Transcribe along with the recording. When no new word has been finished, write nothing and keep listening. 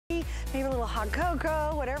maybe a little hot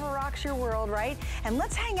cocoa, whatever rocks your world, right? And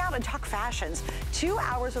let's hang out and talk fashions. 2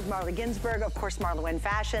 hours with Marla Ginsburg, of course, MarlaWynne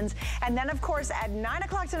Fashions. And then, of course, at 9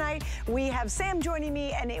 o'clock tonight, we have Sam joining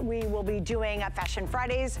me, and we will be doing Fashion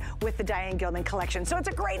Fridays with the Diane Gilman collection. So it's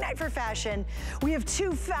a great night for fashion. We have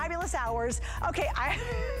 2 fabulous hours. Okay,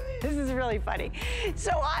 this is really funny.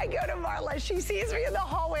 So I go to Marla, she sees me in the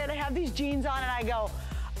hallway, and I have these jeans on, and I go,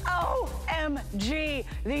 OMG,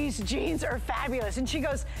 these jeans are fabulous. And she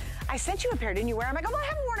goes, I sent you a pair, didn't you wear them? I go, well, I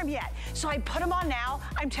haven't worn them yet. So I put them on now.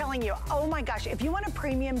 I'm telling you, oh my gosh, if you want a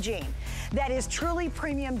premium jean that is truly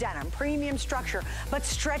premium denim, premium structure, but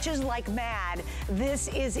stretches like mad, this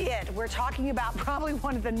is it. We're talking about probably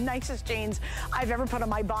one of the nicest jeans I've ever put on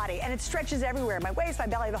my body. And it stretches everywhere, my waist, my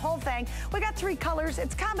belly, the whole thing. We got 3 colors.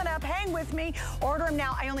 It's coming up. Hang with me. Order them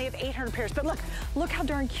now. I only have 800 pairs. But look how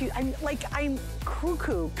darn cute. I'm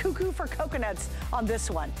cuckoo for coconuts on this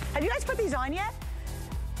one. Have you guys put these on yet?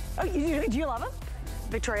 Oh, do you love them?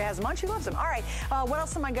 Victoria has them on. She loves them. All right. What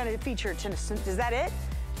else am I going to feature? Is that it?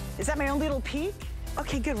 Is that my own little peek?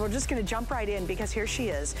 Okay, good. We're just going to jump right in because here she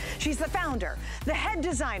is. She's the founder, the head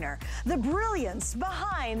designer, the brilliance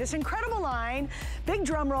behind this incredible line. Big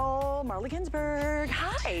drum roll, Marla Ginsburg.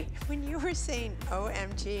 Hi. When you were saying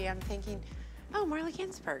OMG, I'm thinking, oh, Marla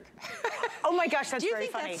Ginsburg. Oh my gosh, that's very funny.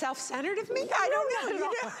 Do you think that's self-centered of me? I don't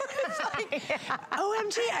know. It's like,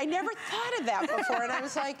 OMG, I never thought of that before. And I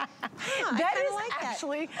was like, huh, that I is like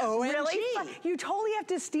actually that. OMG. Really fun. You totally have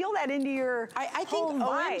to steal that into your I think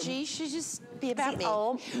OMG should just be about me.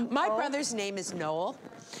 My brother's name is Noel.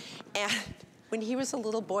 And when he was a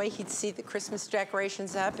little boy, he'd see the Christmas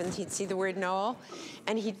decorations up and he'd see the word Noel.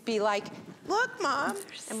 And he'd be like, look, Mom.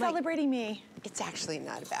 I'm celebrating me. It's actually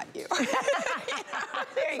not about you.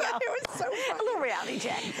 There you go. It was so fun. A little reality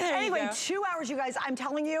check. Anyway, 2 hours, you guys. I'm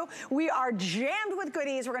telling you, we are jammed with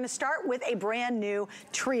goodies. We're going to start with a brand new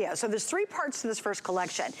trio. So there's 3 parts to this first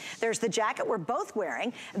collection. There's the jacket we're both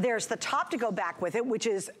wearing. There's the top to go back with it, which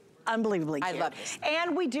is unbelievably cute. I love this.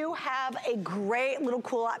 And we do have a great little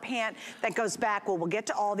culotte pant that goes back. Well, we'll get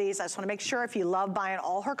to all these. I just want to make sure if you love buying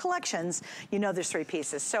all her collections, you know there's 3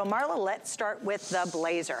 pieces. So Marla, let's start with the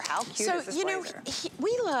blazer. How cute is this blazer? So,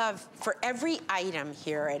 we love for every item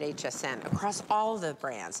here at HSN, across all the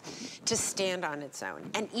brands, to stand on its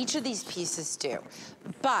own. And each of these pieces do.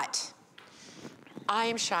 But I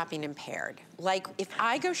am shopping impaired. Like, if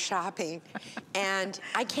I go shopping and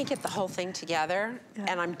I can't get the whole thing together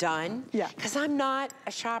and I'm done, because I'm not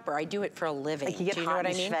a shopper. I do it for a living. Like you get hot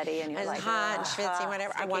and sweaty and you're like, hot and schwitzy,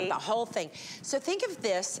 whatever. I want the whole thing. So think of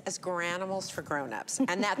this as Garanimals for grown-ups.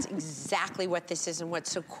 And that's exactly what this is, and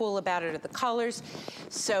what's so cool about it are the colors.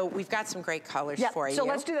 So we've got some great colors for you. So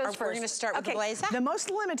let's do those first. We're going to start with the blazer. The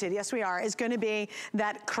most limited, yes we are, is going to be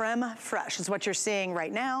that creme fraiche. Is what you're seeing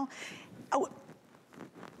right now. Oh.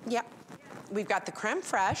 Yep. We've got the creme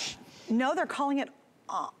fraiche. No, they're calling it,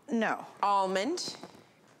 no. Almond.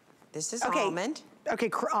 This is almond. Okay,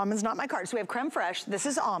 almond's not my card. So we have creme fraiche. This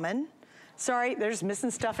is almond. Sorry, there's missing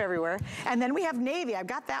stuff everywhere. And then we have navy. I've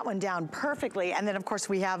got that one down perfectly. And then, of course,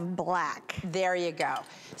 we have black. There you go.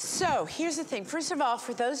 So here's the thing. First of all,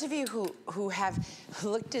 for those of you who have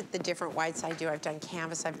looked at the different whites I do, I've done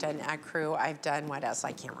canvas, I've done ecru, I've done what else?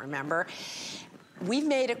 I can't remember. We've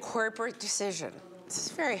made a corporate decision. This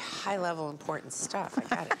is very high-level, important stuff,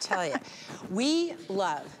 I gotta tell you. We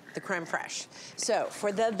love the creme fraiche. So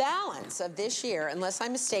for the balance of this year, unless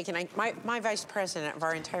I'm mistaken, my vice president of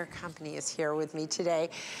our entire company is here with me today,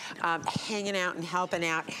 hanging out and helping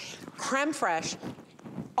out. Creme fraiche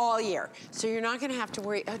all year. So you're not gonna have to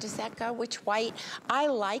worry, oh, does that go? Which white? I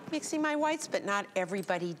like mixing my whites, but not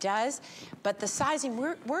everybody does. But the sizing,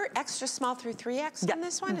 we're extra small through 3X on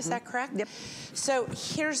this one, is that correct? Yep. So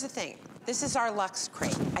here's the thing. This is our Luxe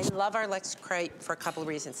Crepe. I love our Luxe Crepe for a couple of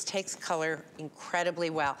reasons. Takes color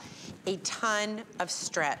incredibly well. A ton of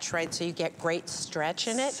stretch, right? So you get great stretch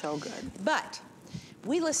in it. So good. But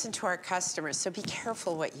we listen to our customers, so be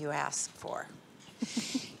careful what you ask for.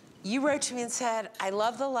 You wrote to me and said, I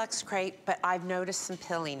love the Luxe Crepe, but I've noticed some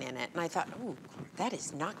pilling in it. And I thought, ooh, that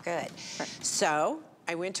is not good. Right. So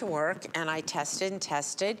I went to work and I tested and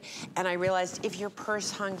tested, and I realized if your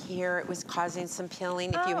purse hung here, it was causing some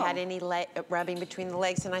peeling, if you had any rubbing between the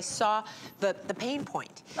legs, and I saw the pain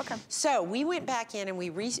point. Okay. So we went back in and we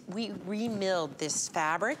remilled this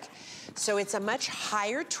fabric, so it's a much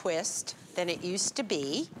higher twist than it used to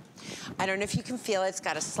be. I don't know if you can feel it. It's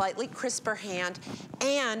got a slightly crisper hand,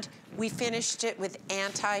 and we finished it with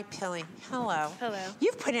anti-pilling. Hello. Hello.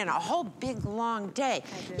 You've put in a whole big, long day.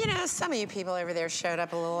 You know, some of you people over there showed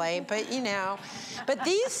up a little late, but you know. But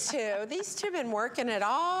these two have been working it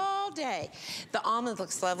all all day. The almond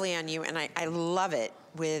looks lovely on you, and I love it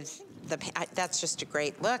with that's just a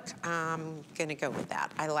great look. I'm gonna go with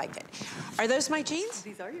that. I like it. Are those my jeans?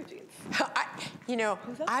 These are your jeans. You know,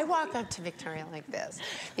 I walk up to Victoria like this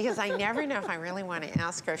because I never know if I really want to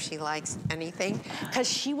ask her if she likes anything, because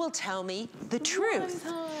she will tell me the truth.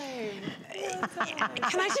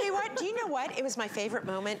 Can I tell you what? Do you know what? It was my favorite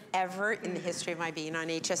moment ever in the history of my being on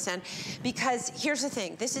HSN, because here's the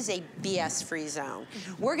thing. This is a BS-free zone.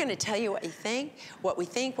 We're going to tell you what we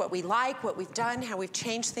think, what we like, what we've done, how we've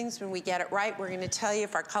changed things when we get it right. We're going to tell you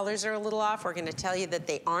if our colors are a little off. We're going to tell you that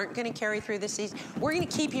they aren't going to carry through the season. We're going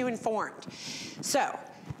to keep you informed. So,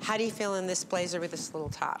 how do you feel in this blazer with this little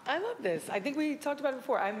top? I love this. I think we talked about it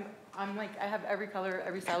before. I'm like, I have every color,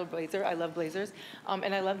 every style of blazer. I love blazers.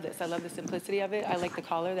 And I love this. I love the simplicity of it. I like the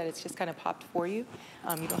collar, that it's just kind of popped for you.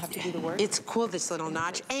 You don't have to do the work. It's cool, this little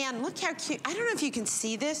notch. And look how cute. I don't know if you can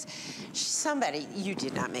see this. Somebody, you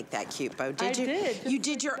did not make that cute bow, did you? I did. You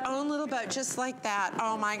did your own little bow just like that.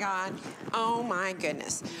 Oh my God. Oh my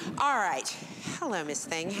goodness. All right. Hello, Miss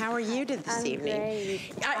Thing. How are you this evening? Great.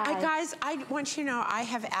 Guys, I want you to know I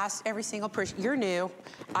have asked every single person. You're new.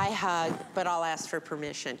 I hug, but I'll ask for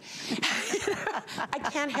permission. I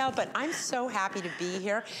can't help it. I'm so happy to be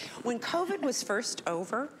here. When COVID was first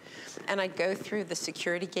over, and I'd go through the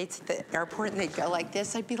security gates at the airport, and they'd go like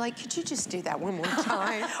this, I'd be like, could you just do that one more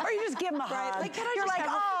time? Or you just give them a hug. Right? Like, can I You're just like,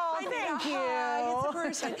 have oh, thank you. It's a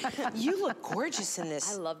person. You look gorgeous in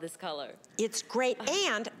this. I love this color. It's great.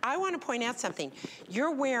 And I want to point out something.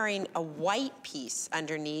 You're wearing a white piece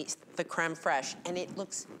underneath the creme fraiche, and it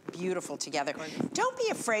looks beautiful together. Don't be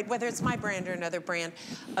afraid, whether it's my brand or another brand,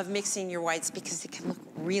 of mixing your whites, because it can look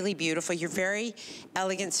really beautiful. You're very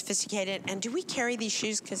elegant, sophisticated. And do we carry these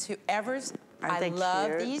shoes? Because whoever's, I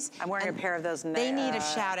love these. I'm wearing a pair of those now. They need a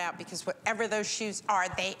shout out, because whatever those shoes are,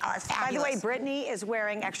 they are fabulous. By the way, Brittany is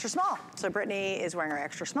wearing extra small. So Brittany is wearing her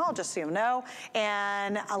extra small, just so you know.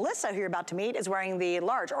 And Alyssa, who you're about to meet, is wearing the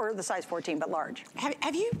large, or the size 14, but large.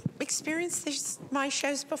 Have you experienced my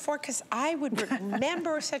shows before? Because I would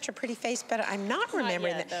remember such a pretty face, but I'm not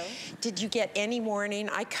remembering yet, that. though. Did you get any warning?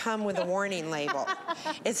 I come with a warning label.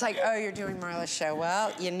 It's like, oh, you're doing Marla's show.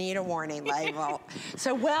 Well, you need a warning label.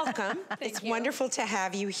 So welcome. It's wonderful to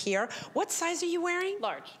have you here. What size are you wearing?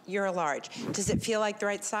 Large. You're a large. Does it feel like the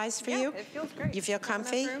right size for you? Yeah, it feels great. You feel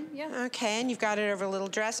comfy? Enough room, yeah. Okay, and you've got it over a little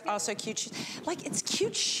dress. Also cute shoes. Like, it's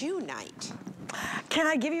cute shoe night. Can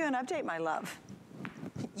I give you an update, my love?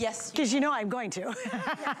 Yes. Because you know I'm going to,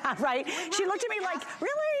 right? She looked at me like,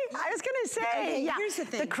 really? I was gonna say, Okay, yeah. here's the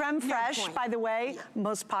thing. The creme fraiche, by the way,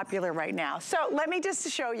 most popular right now. So let me just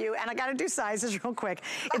show you, and I gotta do sizes real quick.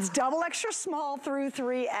 It's double extra small through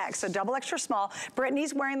 3X, so double extra small.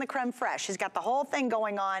 Brittany's wearing the creme fraiche. She's got the whole thing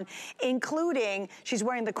going on, including she's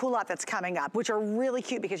wearing the culotte that's coming up, which are really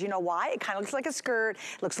cute, because you know why? It kind of looks like a skirt,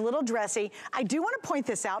 looks a little dressy. I do wanna point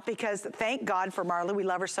this out, because thank God for Marla, we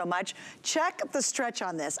love her so much. Check the stretch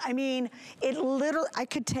on this. I mean, it literally, I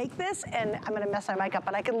could take this, and I'm gonna mess my mic up,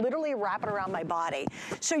 but I could literally wrap it around my body.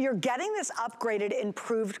 So you're getting this upgraded,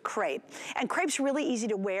 improved crepe. And crepe's really easy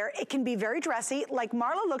to wear. It can be very dressy. Like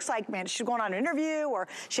Marla looks like, man, she's going on an interview, or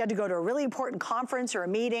she had to go to a really important conference or a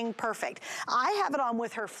meeting. Perfect. I have it on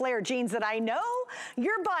with her flare jeans that I know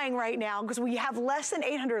you're buying right now, because we have less than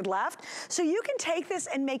 800 left. So you can take this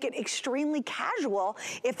and make it extremely casual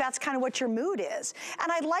if that's kind of what your mood is.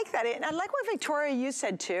 And I like that. And I like what Victoria, you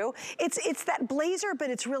said too. It's that blazer, but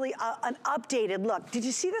it's really an updated look. Did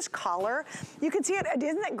you see this collar? You can see it.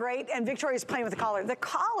 Isn't that great? And Victoria's playing with the collar. The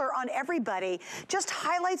collar on everybody just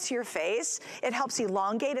highlights your face. It helps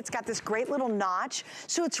elongate. It's got this great little notch.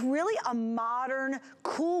 So it's really a modern,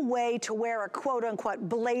 cool way to wear a quote-unquote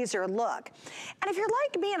blazer look. And if you're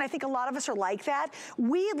like me, and I think a lot of us are like that,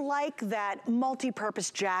 we like that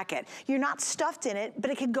multi-purpose jacket. You're not stuffed in it, but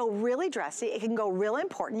it can go really dressy. It can go real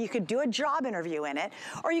important. You could do a job interview in it,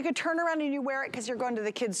 or you could turn around and you wear it because you're going to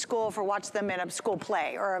the kids' school for watch them in a school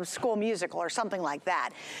play or a school musical or something like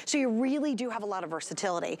that. So you really do have a lot of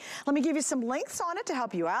versatility. Let me give you some lengths on it to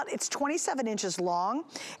help you out. It's 27 inches long,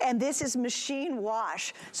 and this is machine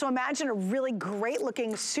wash. So imagine a really great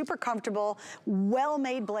looking, super comfortable,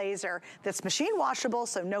 well-made blazer that's machine washable,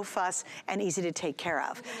 so no fuss and easy to take care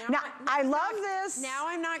of. Now I love this. Now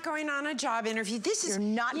I'm not going on a job interview. This is, You're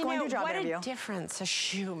not going to a job interview. What a difference a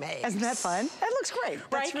shoe makes. Isn't that fun? It looks great.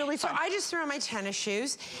 That's really fun. So I just threw on my tennis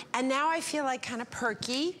shoes, and now I feel like kind of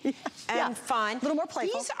perky and fun. A little more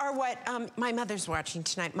playful. These are what my mother's watching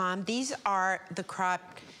tonight, Mom. These are the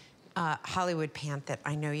cropped Hollywood pant that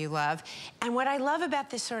I know you love. And what I love about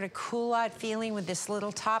this sort of culotte feeling with this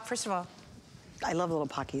little top, first of all, I love little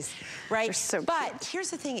pockies. right? They're so but cute. here's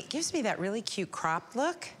the thing, it gives me that really cute crop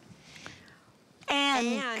look.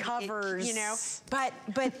 And covers. You know, but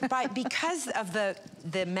because of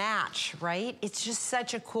the match, right? It's just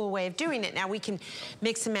such a cool way of doing it. Now we can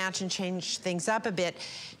mix and match and change things up a bit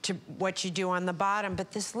to what you do on the bottom,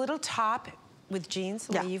 but this little top with jeans,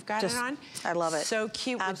 the way you've got it on. I love it. So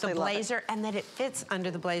cute. Absolutely with the blazer, and that it fits under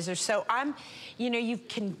the blazer. So you know, you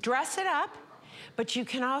can dress it up, but you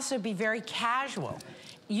can also be very casual.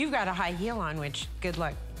 You've got a high heel on, which, good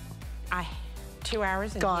luck. 2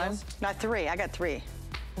 hours in heels? Not 3, I got 3.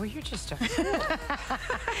 Well, you're just a fool.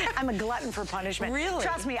 I'm a glutton for punishment. Really?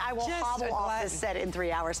 Trust me, I will hobble off this set in 3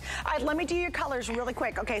 hours. All right, let me do your colors really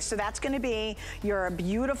quick. Okay, so that's gonna be your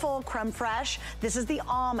beautiful creme fraiche. This is the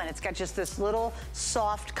almond. It's got just this little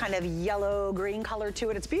soft kind of yellow-green color to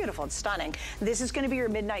it. It's beautiful, it's stunning. This is gonna be your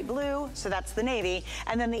midnight blue, so that's the navy.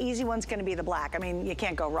 And then the easy one's gonna be the black. I mean, you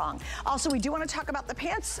can't go wrong. Also, we do wanna talk about the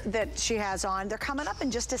pants that she has on. They're coming up in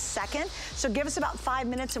just a second. So give us about 5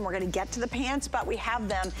 minutes and we're gonna get to the pants, but we have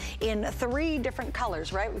them in 3 different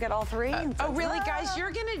colors, right? We got all 3. Oh, really, guys?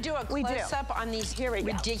 You're gonna do a close-up on these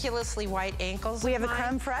ridiculously white ankles. We have the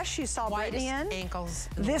creme fraiche. You saw Brittany in. Ankles.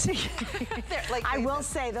 This, I will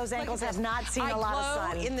say, those ankles have not seen a lot of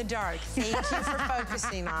sun. I glow in the dark. Thank you for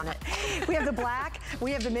focusing on it. We have the black,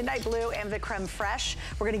 we have the midnight blue, and the creme fraiche.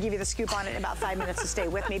 We're gonna give you the scoop on it in about 5 minutes to stay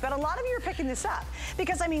with me. But a lot of you are picking this up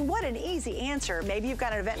because, I mean, what an easy answer. Maybe you've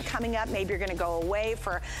got an event coming up. Maybe you're gonna go away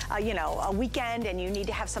for, you know, a weekend, and you need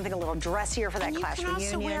to have something a little dressier for that class reunion. You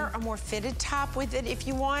can also wear a more fitted top with it if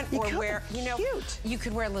you want, or wear, you know, you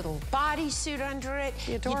could wear a little bodysuit under it.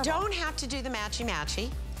 You don't have to do the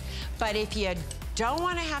matchy-matchy, but if you don't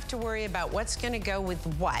want to have to worry about what's going to go with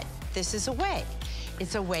what, this is a way.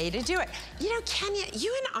 It's a way to do it. You know, Kenya,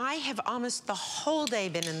 you and I have almost the whole day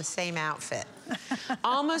been in the same outfit.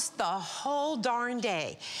 Almost the whole darn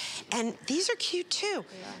day. And these are cute too.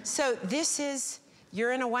 Yeah. So this is,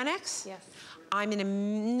 you're in a 1X? Yes. I'm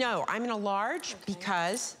in a large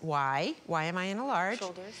because, why? Why am I in a large?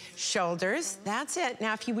 Shoulders. Shoulders, that's it.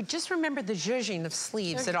 Now, if you would just remember the zhuzhing of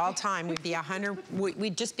sleeves at all time, we'd be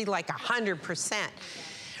we'd just be like 100%,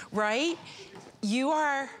 right? You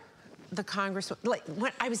are the congresswoman. Like,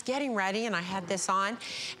 when I was getting ready and I had this on,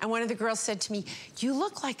 and one of the girls said to me, "You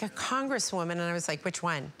look like a congresswoman," and I was like, "Which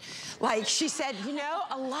one?" Like, she said, "You know,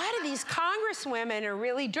 a lot of these congresswomen are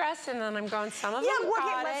really dressing," and I'm going, "Some of them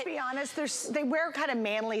got let's be honest, they wear kind of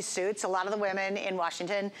manly suits, a lot of the women in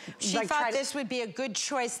Washington." She thought this would be a good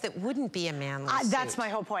choice that wouldn't be a manly suit. That's my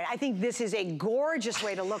whole point. I think this is a gorgeous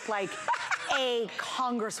way to look like a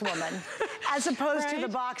congresswoman, as opposed to the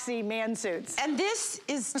boxy man suits. And this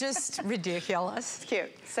is just ridiculous. It's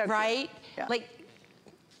cute, so cute. Right? Yeah. Like,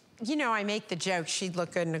 you know, I make the joke she'd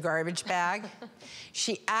look good in a garbage bag.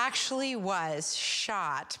 She actually was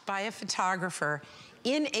shot by a photographer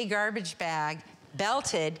in a garbage bag,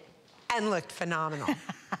 belted, and looked phenomenal.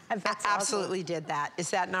 Absolutely did that. Is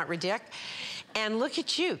that not ridiculous? And look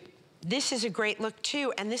at you. This is a great look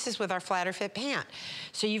too, and this is with our flatter fit pant.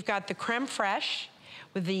 So you've got the creme fraiche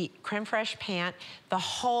with the creme fraiche pant. The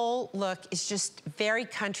whole look is just very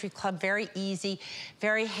country club, very easy,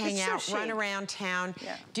 very hang out, run around town,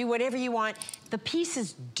 do whatever you want. The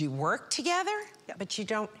pieces do work together, but you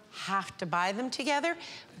don't have to buy them together.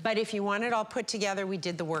 But if you want it all put together, we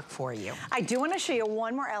did the work for you. I do want to show you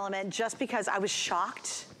one more element, just because I was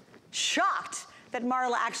shocked that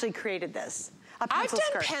Marla actually created this. I've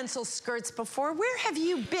done pencil skirts before. Where have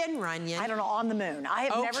you been, Runyon? I don't know, on the moon. I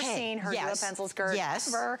have never seen her do a pencil skirt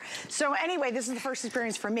ever. So anyway, this is the first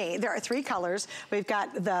experience for me. There are 3 colors. We've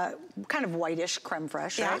got the kind of whitish creme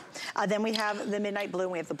fraiche, right? Then we have the midnight blue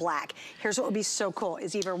and we have the black. Here's what would be so cool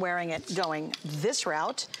is either wearing it going this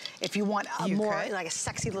route, if you want a more like a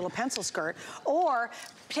sexy little pencil skirt, or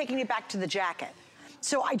taking it back to the jacket.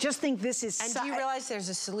 So I just think this is... And do you realize there's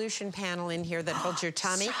a solution panel in here that holds your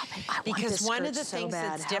tummy? Because one of the things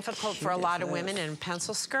that's difficult for a lot of women in a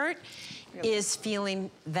pencil skirt is feeling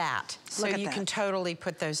that. So you can totally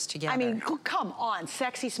put those together. I mean, come on,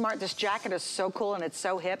 sexy, smart. This jacket is so cool and it's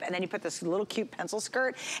so hip. And then you put this little cute pencil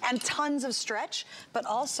skirt and tons of stretch. But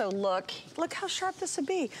also look how sharp this would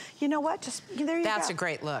be. You know what? Just there you go. That's a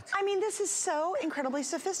great look. I mean, this is so incredibly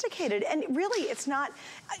sophisticated. And really, it's not.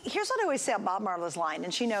 Here's what I always say about Marla's line,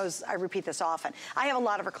 and she knows I repeat this often. I have a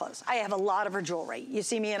lot of her clothes. I have a lot of her jewelry. You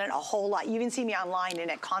see me in it a whole lot. You even see me online in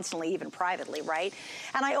it constantly, even privately, right?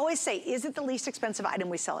 And I always say, is is it the least expensive item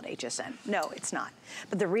we sell at HSN? No, it's not.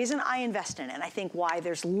 But the reason I invest in it, and I think why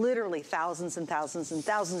there's literally thousands and thousands and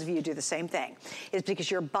thousands of you do the same thing, is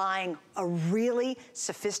because you're buying a really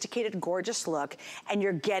sophisticated, gorgeous look, and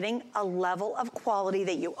you're getting a level of quality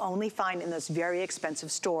that you only find in those very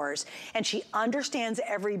expensive stores. And she understands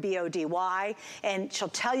every BODY, and she'll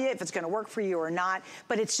tell you if it's gonna work for you or not,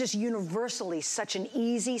 but it's just universally such an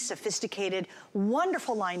easy, sophisticated,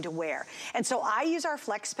 wonderful line to wear. And so I use our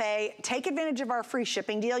FlexPay. Take advantage of our free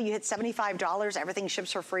shipping deal. You hit $75, everything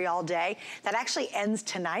ships for free all day. That actually ends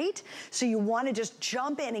tonight. So you wanna just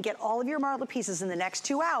jump in and get all of your Marla pieces in the next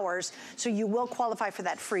 2 hours, so you will qualify for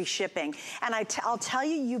that free shipping. And I'll tell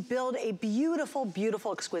you, you build a beautiful,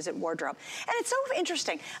 beautiful, exquisite wardrobe. And it's so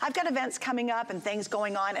interesting. I've got events coming up and things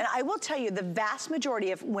going on, and I will tell you, the vast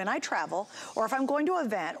majority of when I travel, or if I'm going to an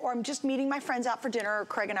event, or I'm just meeting my friends out for dinner, or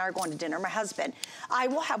Craig and I are going to dinner, my husband, I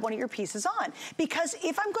will have one of your pieces on. Because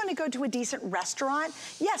if I'm going to go to a decent restaurant,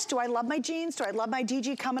 yes, do I love my jeans? Do I love my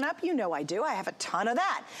DG coming up? You know I do. I have a ton of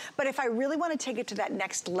that. But if I really want to take it to that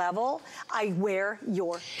next level, I wear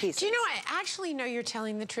your pieces. Do you know, I actually know you're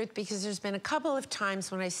telling the truth, because there's been a couple of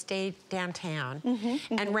times when I stayed downtown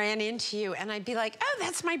and ran into you, and I'd be like, oh,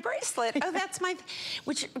 that's my bracelet. Oh, that's my,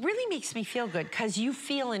 which really makes me feel good, because you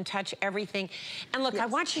feel and touch everything. And look, I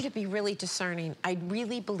want you to be really discerning. I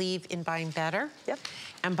really believe in buying better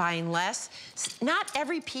and buying less. Not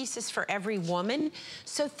every piece is for every woman.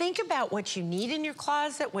 So think about what you need in your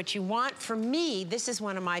closet, what you want. For me, this is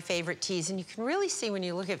one of my favorite tees, and you can really see when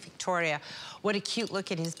you look at Victoria what a cute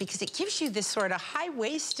look it is, because it gives you this sort of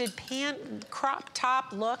high-waisted pant, crop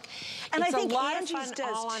top look. And it's I think a lot Angie's of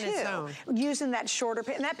fun all on its own. Using that shorter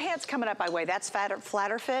pant, and that pant's coming up, by the way, that's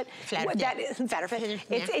flatter fit. That isn't fatter fit.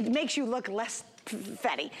 It makes you look less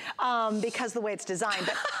fatty because the way it's designed.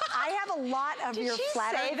 But I have a lot of your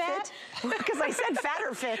flatter fit, because I said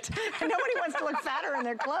fatter fit. Nobody wants to look fatter in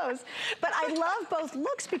their clothes. But I love both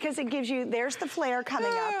looks, because it gives you, there's the flare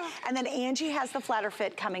coming up, and then Angie has the flatter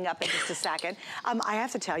fit coming up in just a second. I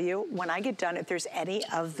have to tell you, when I get done, if there's any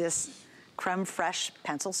of this creme fraiche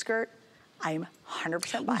pencil skirt, I'm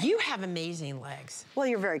 100% buying. You have amazing legs. Well,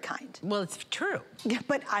 you're very kind. Well, it's true. Yeah,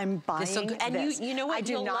 but I'm buying and this. You know what I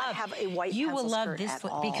do not have a white pencil skirt at all. You will love this,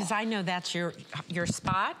 because I know that's your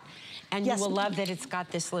spot. And you will love that it's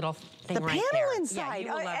got this little thing right there. The panel inside. Yeah, you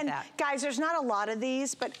will love that. Guys, there's not a lot of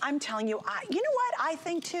these, but I'm telling you, you know what I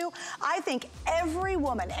think too? I think every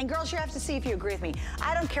woman, and girls, you have to see if you agree with me.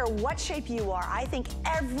 I don't care what shape you are. I think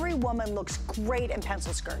every woman looks great in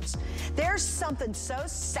pencil skirts. There's something so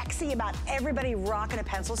sexy about everybody rocking a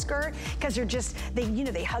pencil skirt, because they're just,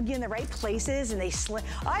 they hug you in the right places, and they slip.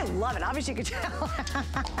 I love it. Obviously, you can tell.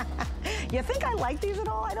 You think I like these at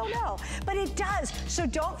all? I don't know. But it does. So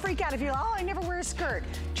don't freak out if you're like, oh, I never wear a skirt.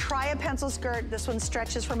 Try a pencil skirt. This one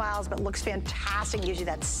stretches for miles, but looks fantastic. Gives you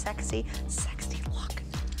that sexy, sexy look.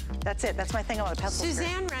 That's it. That's my thing on a pencil skirt.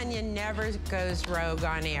 Suzanne Runyon never goes rogue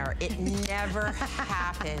on air. It never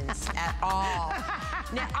happens at all.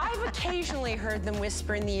 Now, I've occasionally heard them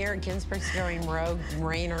whisper in the ear, Ginsburg's going rogue,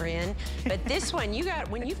 rein her in. But this one,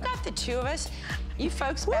 when you've got the two of us, you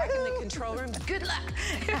folks back in the control room, good luck.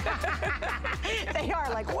 They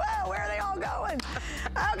are like, whoa, where are they all going?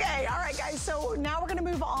 Okay, all right, guys, so now we're gonna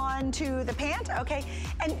move on to the pant, okay?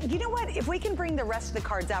 And you know what? If we can bring the rest of the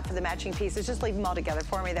cards out for the matching pieces, just leave them all together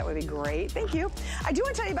for me, that would be great. Thank you. I do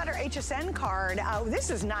want to tell you about our HSN card. This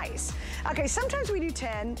is nice. Okay, sometimes we do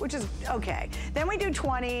 10, which is okay. Then we do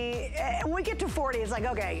 20, and when we get to 40, it's like,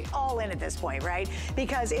 okay, all in at this point, right?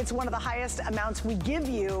 Because it's one of the highest amounts we give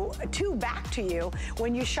you back to you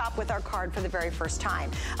when you shop with our card for the very first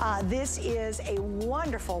time. This is a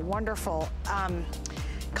wonderful, wonderful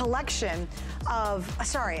collection of,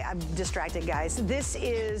 sorry, I'm distracted, guys. This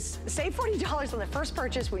is, save $40 on the first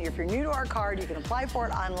purchase. If you're new to our card, you can apply for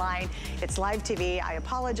it online. It's live TV. I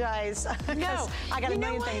apologize. No, I got a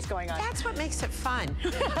million things going on. That's what makes it fun.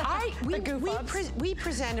 We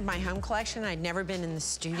presented my home collection. I'd never been in the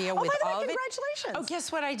studio with all of it. Congratulations. Oh,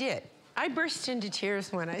 guess what I did? I burst into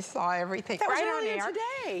tears when I saw everything. That was earlier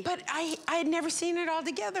today. But I had never seen it all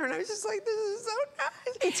together, and I was just like, this is so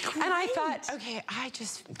nice. It's great. And I thought, okay, I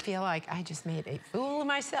just feel like I just made a fool of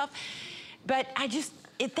myself. But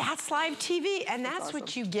that's live TV, and that's awesome.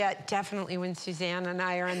 What you get definitely when Suzanne and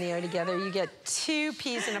I are on the air together. You get 2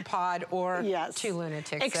 peas in a pod or 2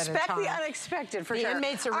 lunatics at a time. Expect the unexpected, for sure. The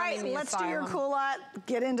inmates are running the let's asylum. do your culotte.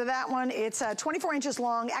 Get into that one. It's 24 inches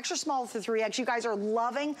long, extra small for 3X. You guys are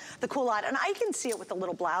loving the culotte, and I can see it with the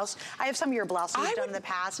little blouse. I have some of your blouses you've done in the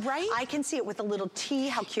past. Right? I can see it with a little tee.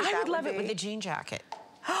 How cute that would be. I would love it with a jean jacket.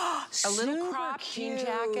 A little cropped jean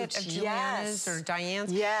jacket of Joanna's or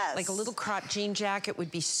Diane's. Yes. Like a little cropped jean jacket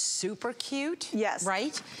would be super cute. Yes.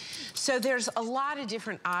 Right? So there's a lot of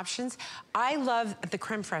different options. I love the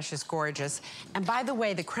creme fraiche is gorgeous. And by the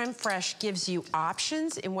way, the creme fraiche gives you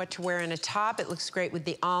options in what to wear in a top. It looks great with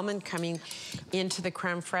the almond coming into the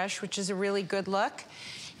creme fraiche, which is a really good look.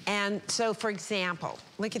 And so, for example,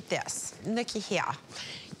 look at this. Looky here.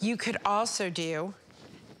 You could also do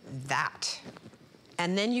that.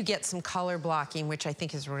 And then you get some color blocking, which I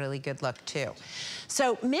think is a really good look too.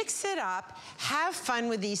 So mix it up, have fun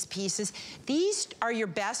with these pieces. These are your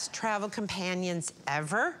best travel companions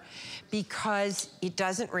ever because it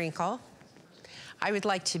doesn't wrinkle. I would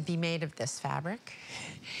like to be made of this fabric.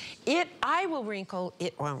 I will wrinkle,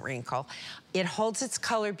 it won't wrinkle. It holds its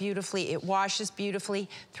color beautifully, it washes beautifully.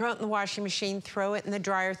 Throw it in the washing machine, throw it in the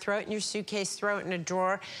dryer, throw it in your suitcase, throw it in a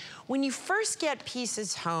drawer. When you first get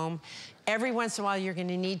pieces home, every once in a while you're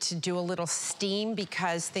gonna need to do a little steam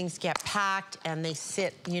because things get packed and they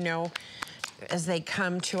sit, you know, as they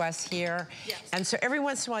come to us here. Yes. And so every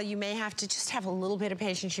once in a while you may have to just have a little bit of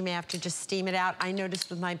patience, you may have to just steam it out. I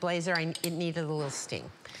noticed with my blazer, it needed a little steam.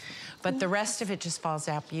 But the rest of it just falls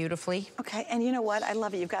out beautifully. Okay, and you know what? I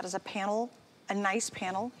love it. You've got as a panel, a nice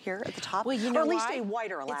panel here at the top. Well, you know, or at least a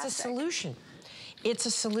wider elastic. It's a solution. It's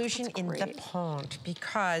a solution in the pond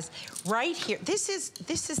because right here, this is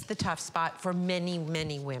the tough spot for many,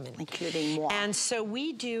 many women. Including moi. And so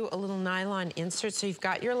we do a little nylon insert, so you've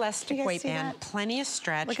got your elastic waistband, plenty of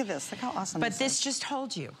stretch. Look at this, look how awesome this is. But this just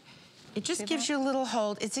holds you. It just gives you a little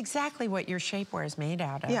hold. It's exactly what your shapewear is made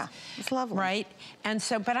out of. Yeah, it's lovely. Right? And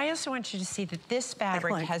so, but I also want you to see that this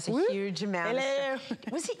fabric has a huge amount of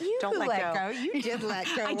stuff. Was it you who let go? You did let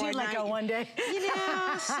go. I did let go one day. You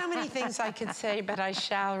know, so many things I could say, but I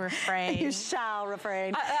shall refrain. You shall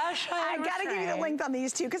refrain. I gotta give you the length on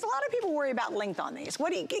these too, because a lot of people worry about length on these.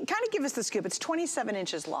 What do you, kind of give us the scoop. It's 27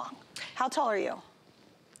 inches long. How tall are you?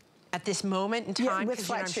 At this moment in time, because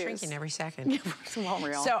I'm shrinking every second.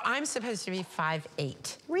 So I'm supposed to be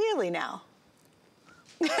 5'8". Really now?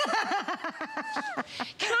 Can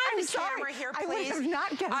I have the camera here, please? I would have not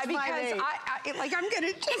guessed 5'8". Because like I'm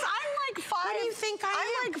gonna just. I'm like 5. What do you think I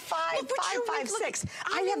am? I'm like 5'6".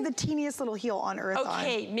 I have the teeniest little heel on earth.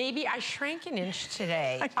 Okay, maybe I shrank an inch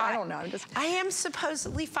today. I don't know. I am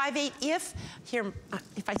supposedly 5'8". If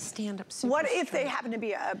I stand up super What if they happen to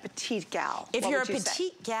be a petite gal? If you're a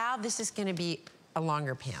petite gal, this is gonna be a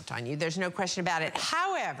longer pant on you. There's no question about it.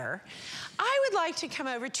 However, I would like to come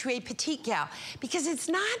over to a petite gal because it's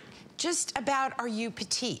not just about are you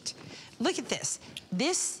petite. Look at this.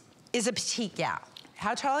 This is a petite gal.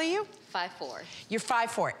 How tall are you? 5'4". You're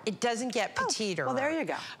 5'4". It doesn't get petite or well, there you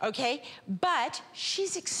go. Okay, but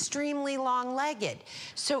she's extremely long-legged.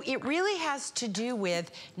 So it really has to do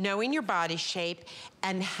with knowing your body shape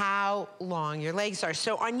and how long your legs are.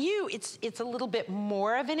 So on you, it's a little bit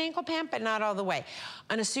more of an ankle pant, but not all the way.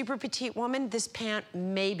 On a super petite woman, this pant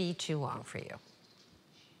may be too long for you.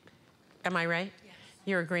 Am I right? Yes.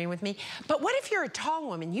 You're agreeing with me? But what if you're a tall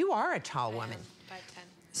woman? You are a tall woman. 5'10".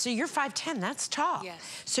 So you're 5'10", that's tall.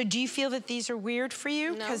 Yes. So do you feel that these are weird for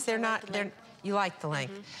you? Because they're not, you like the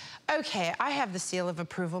length. Okay, I have the seal of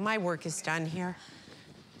approval. My work is done here.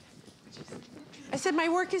 I said my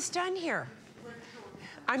work is done here.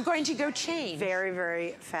 I'm going to go change. Very,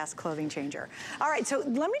 very fast clothing changer. All right, so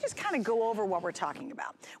let me just kind of go over what we're talking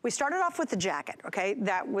about. We started off with the jacket, okay?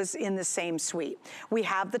 That was in the same suite. We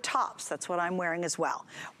have the tops. That's what I'm wearing as well.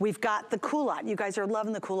 We've got the culotte. You guys are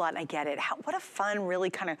loving the culotte, and I get it. What a fun, really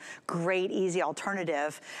kind of great, easy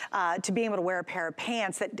alternative to being able to wear a pair of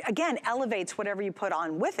pants that, again, elevates whatever you put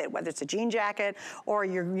on with it, whether it's a jean jacket or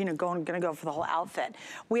you're gonna go for the whole outfit.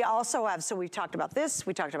 We also have, so we've talked about this,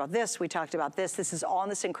 we talked about this, we talked about this. This is all in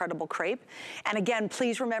this incredible crepe. And again,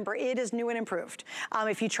 please remember, it is new and improved.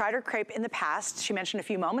 If you tried her crepe in the past, she mentioned a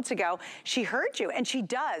few moments ago, she heard you, and she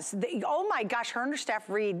does. Oh my gosh, her and her staff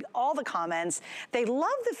read all the comments. They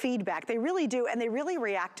love the feedback, they really do, and they really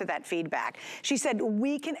react to that feedback. She said,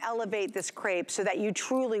 we can elevate this crepe so that you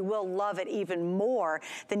truly will love it even more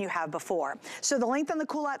than you have before. So the length on the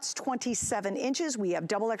culotte's 27 inches. We have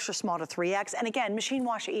double extra small to 3X, and again, machine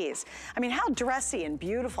wash ease. I mean, how dressy and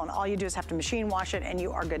beautiful, and all you do is have to machine wash it, and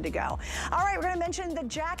you are good to go. All right, we're gonna mention the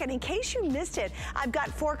jacket. In case you missed it, I've got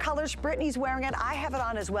 4 colors. Brittany's wearing it. I have it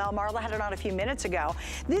on as well. Marla had it on a few minutes ago.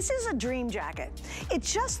 This is a dream jacket. It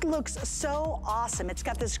just looks so awesome. It's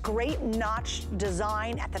got this great notch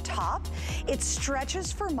design at the top. It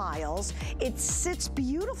stretches for miles. It sits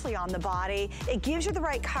beautifully on the body. It gives you the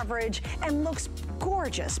right coverage and looks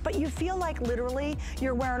gorgeous, but you feel like literally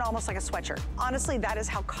you're wearing almost like a sweatshirt. Honestly, that is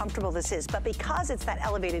how comfortable this is. But because it's that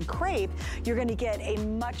elevated crepe, you're gonna get a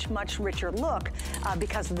much, much richer look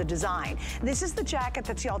because of the design. This is the jacket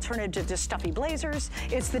that's the alternative to stuffy blazers.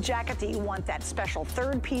 It's the jacket that you want that special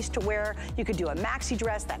third piece to wear. You could do a maxi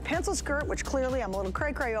dress, that pencil skirt, which clearly I'm a little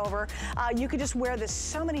cray-cray over. You could just wear this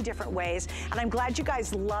so many different ways, and I'm glad you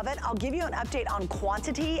guys love it. I'll give you an update on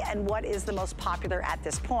quantity and what is the most popular at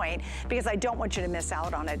this point, because I don't want you to miss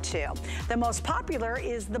out on it too. The most popular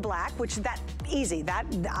is the black, which that easy. That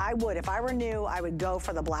I would, if I were new, I would go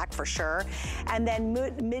for the black for sure. And then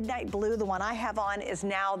midnight blue, the one I have on, is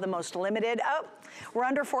now the most limited. Oh, we're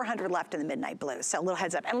under 400 left in the midnight blue, so a little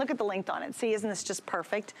heads up. And look at the length on it. See, isn't this just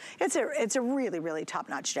perfect? It's a really, really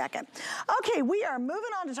top-notch jacket. Okay, we are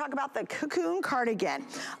moving on to talk about the cocoon cardigan.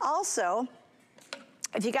 Also,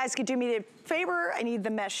 if you guys could do me a favor, I need the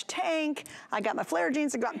mesh tank. I got my flare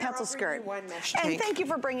jeans, I got my pencil skirt. One mesh and tank. thank you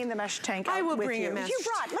for bringing the mesh tank out with you. I will bring a mesh. You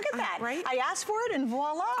brought, look at that. Right? I asked for it and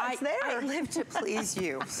voila, it's there. I live to please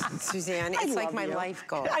you, Suzanne. It's like my life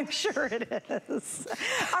goal. I'm sure it is.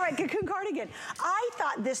 All right, cocoon cardigan. I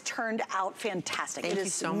thought this turned out fantastic. Thank you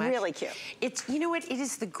so much. It is really cute. It's, you know what, it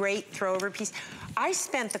is the great throwover piece. I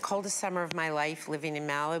spent the coldest summer of my life living in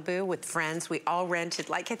Malibu with friends. We all rented,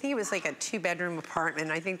 like, I think it was like a 2-bedroom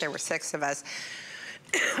apartment. I think there were 6 of us.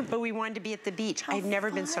 But we wanted to be at the beach. I've never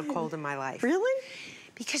been so cold in my life. Really?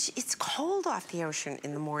 Because it's cold off the ocean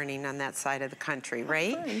in the morning on that side of the country,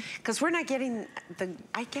 right? Because we're not getting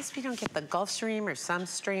I guess we don't get the Gulf Stream or some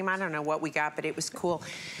stream. I don't know what we got, but it was cool.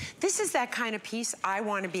 This is that kind of piece I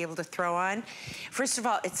want to be able to throw on. First of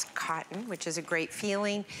all, it's cotton, which is a great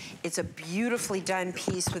feeling. It's a beautifully done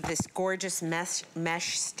piece with this gorgeous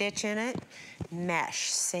mesh stitch in it.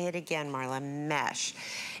 Mesh, say it again, Marla, mesh.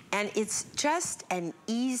 And it's just an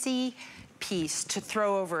easy piece to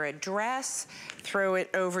throw over a dress, throw it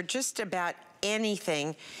over just about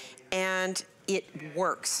anything, and it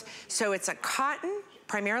works. So it's a cotton,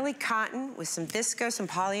 primarily cotton, with some viscose and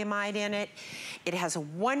polyamide in it. It has a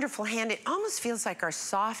wonderful hand. It almost feels like our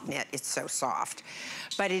soft knit. It's so soft.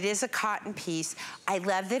 But it is a cotton piece. I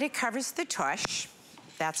love that it covers the tush.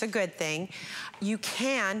 That's a good thing. You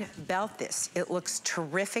can belt this. It looks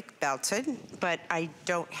terrific belted, but I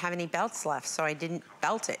don't have any belts left, so I didn't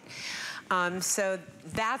belt it. So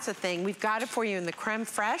that's a thing. We've got it for you in the creme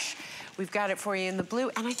fraiche. We've got it for you in the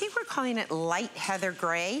blue, and I think we're calling it light heather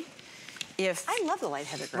gray. I love the light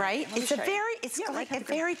heather gray. Right? It's like a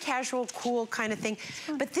very casual, cool kind of thing.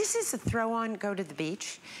 But this is a throw on, go to the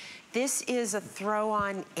beach. This is a throw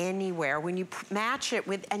on anywhere. When you match it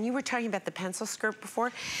with, and you were talking about the pencil skirt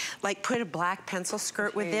before, like put a black pencil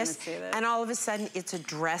skirt with this, and all of a sudden it's a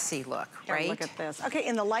dressy look, right? Look at this. Okay,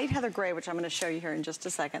 in the light heather gray, which I'm going to show you here in just a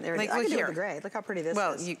second. There it is. I can do it with the gray. Look how pretty this is.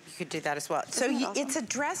 Well, you could do that as well. So it's a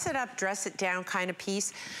dress it up, dress it down kind of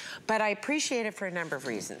piece, but I appreciate it for a number of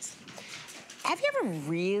reasons. Have you ever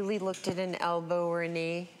really looked at an elbow or a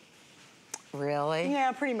knee? Really?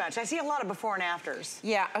 Yeah, pretty much. I see a lot of before and afters.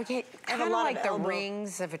 Yeah, okay. Kind of like the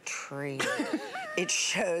rings of a tree. It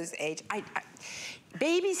shows age.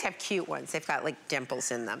 Babies have cute ones. They've got like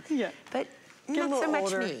dimples in them. Yeah. But not so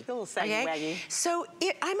much me. A little saggy waggy. So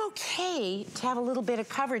I'm okay to have a little bit of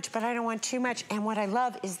coverage, but I don't want too much. And what I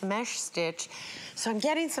love is the mesh stitch. So I'm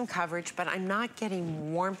getting some coverage, but I'm not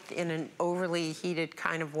getting warmth in an overly heated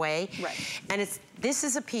kind of way. Right. And this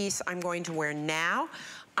is a piece I'm going to wear now.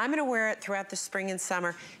 I'm gonna wear it throughout the spring and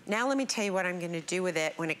summer. Now let me tell you what I'm gonna do with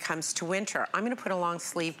it when it comes to winter. I'm gonna put a long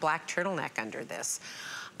sleeve black turtleneck under this.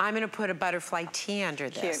 I'm gonna put a butterfly tee under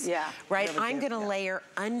this. Cute, yeah. Right, I'm gonna layer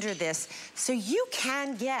under this. So you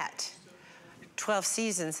can get 12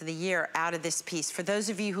 seasons of the year out of this piece. For those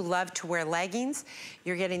of you who love to wear leggings,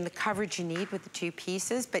 you're getting the coverage you need with the 2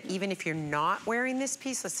 pieces, but even if you're not wearing this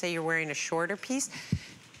piece, let's say you're wearing a shorter piece,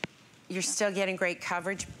 you're still getting great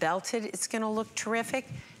coverage. Belted, it's gonna look terrific.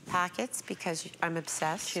 Pockets, because I'm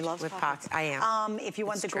obsessed with pockets. I am. If you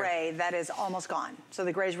want the gray, that is almost gone. So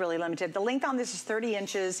the gray is really limited. The length on this is 30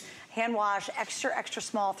 inches, hand wash, extra, extra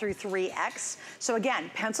small through 3X. So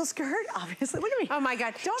again, pencil skirt, obviously. Look at me. Oh my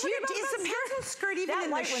God. Don't forget about is the pencil skirt even in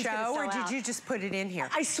the show, or did you just put it in here?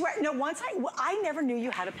 I swear, no, I never knew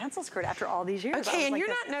you had a pencil skirt after all these years. Okay, and you're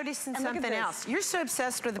not noticing something else. You're so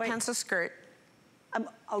obsessed with the pencil skirt.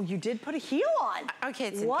 Oh, you did put a heel on. Okay,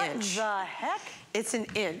 it's an inch. What the heck? It's an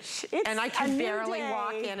inch, and I can barely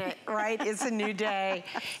walk in it, right? It's a new day.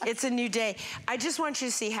 It's a new day. I just want you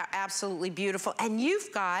to see how absolutely beautiful. And you've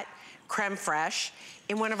got creme fraiche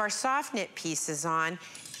in one of our soft knit pieces on,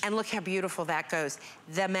 and look how beautiful that goes.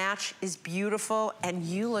 The match is beautiful, and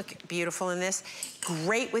you look beautiful in this.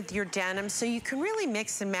 Great with your denim, so you can really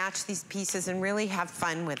mix and match these pieces and really have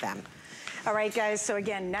fun with them. All right, guys, so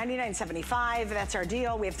again, $99.75, that's our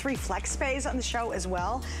deal. We have 3 flex pays on the show as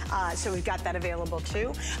well, so we've got that available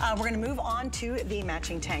too. We're gonna move on to the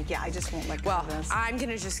matching tank. Yeah, I just won't let go of this. I'm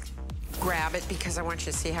gonna just grab it because I want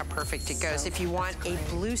you to see how perfect it goes. If you want a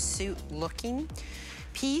blue suit looking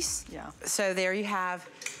piece, so there you have,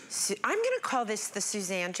 I'm gonna call this the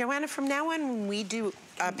Suzanne. Joanna, from now on when we do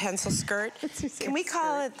a pencil skirt, can we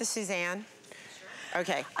call it the Suzanne?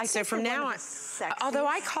 Okay, so from now on, although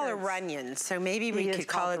I call her Runyon, so maybe we could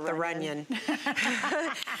call it the Runyon.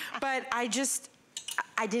 But I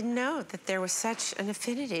didn't know that there was such an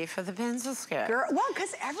affinity for the pencil skirt. Girl, well,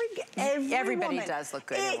 because everybody woman, does look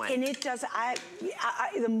good in one. And it does,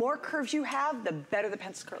 the more curves you have, the better the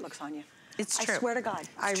pencil skirt looks on you. It's true. I swear to God,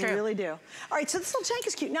 I really do. All right, so this little tank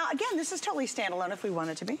is cute. Now, again, this is totally standalone if we want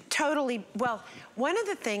it to be. Totally. Well, one of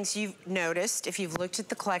the things you've noticed, if you've looked at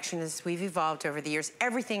the collection as we've evolved over the years,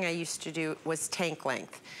 everything I used to do was tank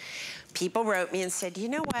length. People wrote me and said, you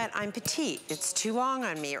know what, I'm petite, it's too long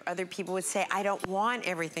on me. Or other people would say, I don't want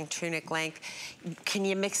everything tunic length. Can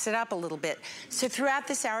you mix it up a little bit? So throughout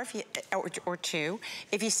this hour, if you, or two,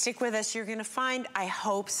 if you stick with us, you're gonna find, I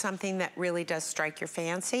hope, something that really does strike your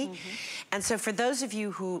fancy. And so for those of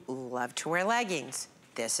you who love to wear leggings,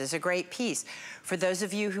 this is a great piece. For those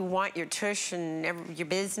of you who want your tush and your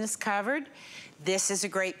business covered, this is a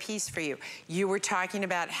great piece for you. You were talking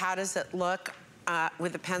about how does it look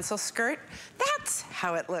with a pencil skirt. That's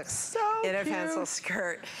how it looks in a pencil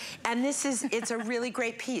skirt. And it's a really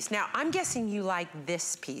great piece. Now, I'm guessing you like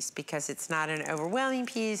this piece because it's not an overwhelming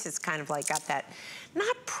piece. It's kind of like got that,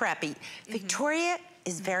 not preppy. Victoria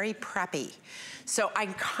is very preppy. So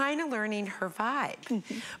I'm kind of learning her vibe.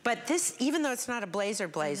 But this, even though it's not a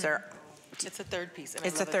blazer, it's a third piece.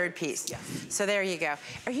 It's a third piece. Yes. So there you go.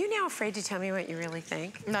 Are you now afraid to tell me what you really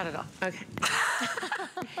think? Not at all. Okay.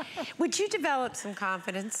 Would you develop some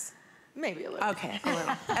confidence? Maybe a little. Okay, a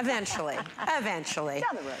little. Eventually. Eventually.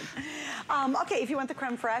 Down the road. Okay, if you want the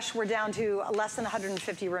creme fraiche, we're down to less than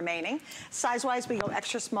 150 remaining. Size-wise, we go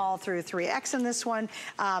extra small through 3X in this one,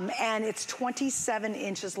 and it's 27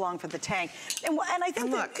 inches long for the tank. And I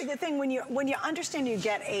think the thing, when you understand you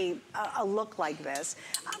get a look like this,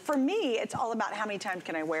 for me, it's all about how many times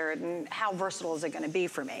can I wear it and how versatile is it gonna be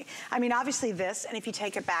for me. I mean, obviously this, and if you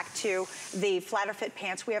take it back to the flatter fit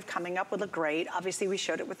pants we have coming up would look great. Obviously, we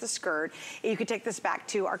showed it with the skirt. You could take this back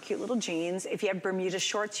to our cute little jeans. If you have Bermuda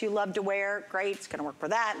shorts you love to wear, great, it's gonna work for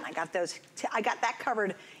that. And I got that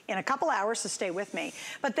covered in a couple hours, so stay with me.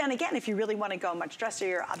 But then again, if you really wanna go much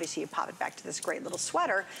dressier, obviously you pop it back to this great little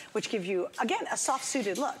sweater, which gives you, again, a soft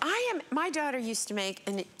suited look. My daughter used to make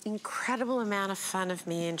an incredible amount of fun of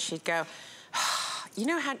me, and she'd go, you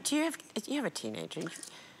know how, do you have a teenager?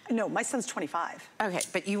 No, my son's 25. Okay,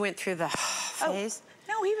 but you went through the phase?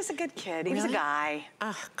 No, he was a good kid. He was a guy.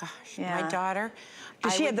 Oh, gosh. My daughter.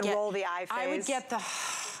 She had the roll the eye phase. I would get the,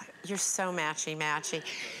 you're so matchy-matchy.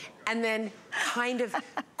 And then kind of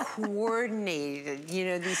coordinated, you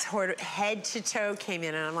know, these head to toe came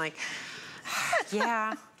in, and I'm like,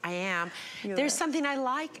 yeah, I am. There's something I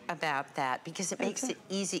like about that because it makes it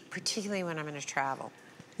easy, particularly when I'm going to travel.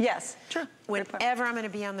 Yes, true. Whenever I'm gonna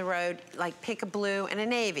be on the road, like pick a blue and a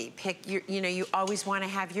navy. Pick your, you know, you always wanna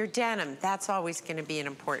have your denim. That's always gonna be an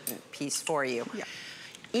important piece for you. Yeah.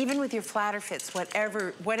 Even with your flatter fits,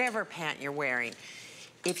 whatever pant you're wearing,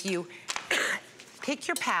 if you pick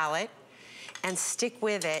your palette and stick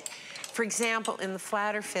with it, for example, in the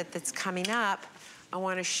flatter fit that's coming up, I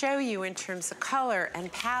wanna show you in terms of color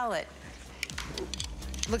and palette.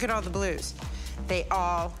 Look at all the blues. They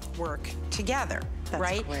all work together. That's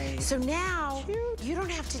right? Great. So now you don't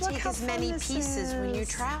have to take as many pieces when you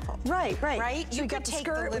travel. Right. Right? So we got the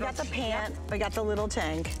skirt, we got the pant, we got the little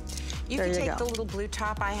tank. You can take the little blue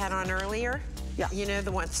top I had on earlier, you know,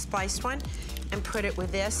 the one spliced one, and put it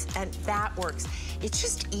with this, and that works. It's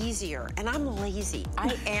just easier, and I'm lazy.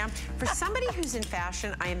 I am. For somebody who's in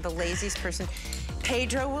fashion, I am the laziest person.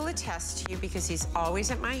 Pedro will attest to you because he's always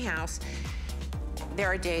at my house. There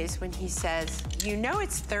are days when he says, you know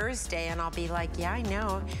it's Thursday, and I'll be like, yeah, I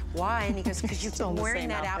know. Why? And he goes, because you've been wearing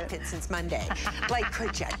that outfit since Monday. Like,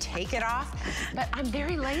 could you take it off? But I'm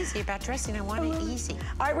very lazy about dressing. I want it easy.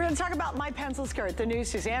 All right, we're gonna talk about my pencil skirt, the new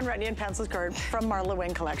Suzanne Runyon pencil skirt from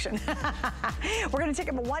MarlaWynne collection. We're gonna take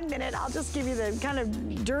it for 1 minute. I'll just give you the kind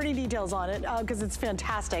of dirty details on it because it's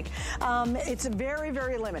fantastic. It's very,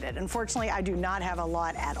 very limited. Unfortunately, I do not have a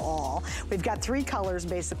lot at all. We've got 3 colors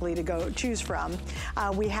basically to go choose from.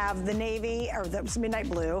 We have the navy, or the midnight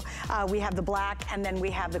blue. We have the black, and then we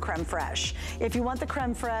have the creme fraiche. If you want the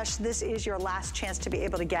creme fraiche, this is your last chance to be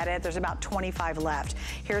able to get it. There's about 25 left.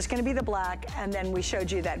 Here's gonna be the black, and then we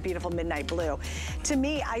showed you that beautiful midnight blue. To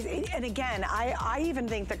me, and again, I even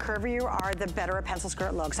think the curvier you are, the better a pencil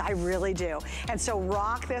skirt looks. I really do. And so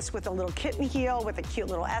rock this with a little kitten heel, with a cute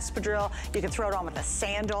little espadrille. You can throw it on with a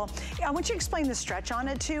sandal. I want you to explain the stretch on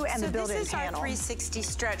it too, and the built-in panel. So this is our 360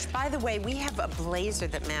 stretch. By the way, we have a blazer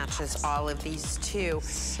that matches all of these too,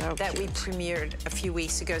 that we premiered a few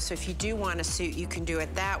weeks ago. So if you do want a suit, you can do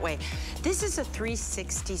it that way. This is a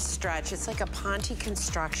 360 stretch. It's like a Ponte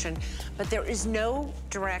construction, but there is no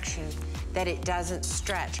direction that it doesn't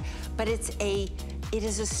stretch. But it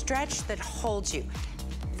is a stretch that holds you.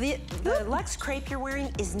 The Luxe crepe you're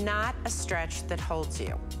wearing is not a stretch that holds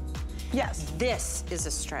you. Yes. This is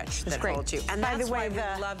a stretch that holds you. And that's why we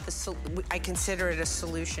love I consider it a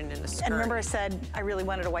solution in a skirt. And remember I said I really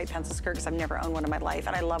wanted a white pencil skirt because I've never owned one in my life,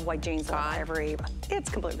 and I love white jeans and ivory. It's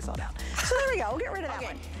completely sold out. So there we go, we'll get rid of that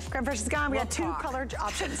one. Creme fraiche is gone, we got two color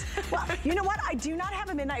options. Well, you know what? I do not have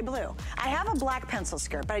a midnight blue. I have a black pencil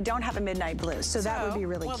skirt, but I don't have a midnight blue, so that would be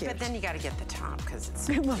really cute. But then you gotta get the top because it's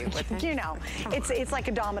so cute with it. You know, it's like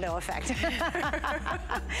a domino effect.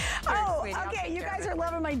 Oh, okay, you guys are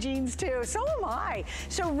loving my jeans too. So am I.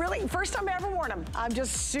 So really, first time I ever worn them. I'm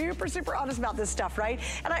just super, super honest about this stuff, right?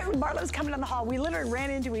 And Marla was coming down the hall. We literally ran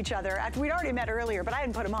into each other after we'd already met earlier, but I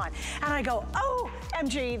hadn't put them on. And I go, oh,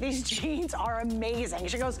 MG, these jeans are amazing.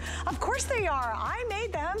 She goes, of course they are. I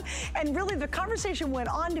made them. And really the conversation went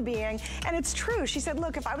on to being, and it's true. She said,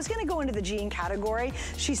 look, if I was gonna go into the jean category,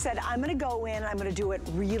 she said, I'm gonna go in and I'm gonna do it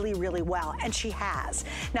really, really well. And she has.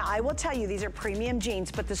 Now, I will tell you, these are premium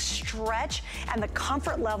jeans, but the stretch and the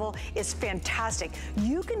comfort level is fantastic.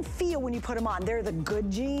 You can feel when you put them on, they're the good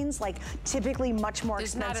jeans, like typically much more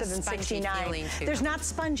expensive than $69. There's not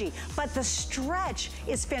spongy, but the stretch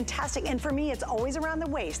is fantastic. And for me, it's always around the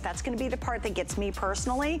waist. That's gonna be the part that gets me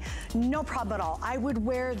personally. No problem at all. I would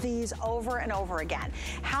wear these over and over again.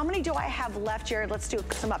 How many do I have left, Jared? Let's do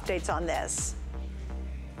some updates on this.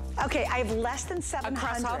 Okay, I have less than 700.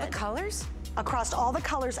 Across all the colors? Across all the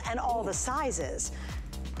colors and all the sizes.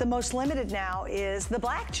 The most limited now is the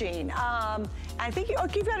black jean. I think you've got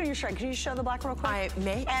it on your shirt. Can you show the black real quick? I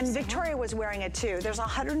may. And Victoria was wearing it too. There's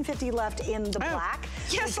 150 left in the black.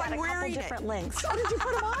 Yes, I'm wearing it. A couple different lengths. Oh, did you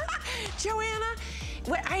put them on?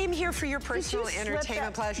 Joanna, I am here for your personal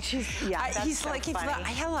entertainment pleasure. He's like,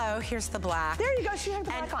 hello, here's the black. There you go, she had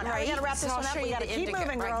the black on. Right, we gotta wrap this one up. We gotta keep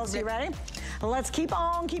moving, girls. You ready? Let's keep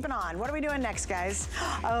on keeping on. What are we doing next, guys?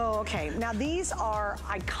 Oh, okay. Now, these are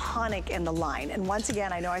iconic in the line. And once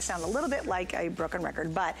again, I know I sound a little bit like a broken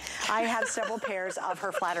record, but I have several pairs of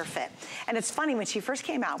her flatter fit. And it's funny, when she first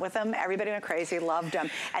came out with them, everybody went crazy, loved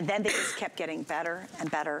them. And then they just kept getting better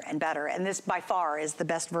and better and better. And this, by far, is the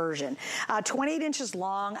best version. 28 inches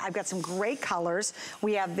long. I've got some great colors.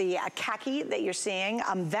 We have the khaki that you're seeing.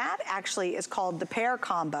 That actually is called the pear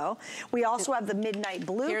combo. We also have the midnight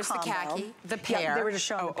blue combo. Here's the khaki. The pair. Yeah, they were just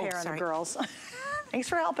showing the pair on the girls. Thanks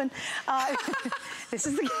for helping. This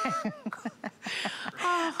is the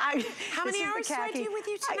how many hours do I do with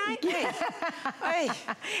you tonight?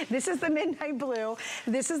 This is the midnight blue.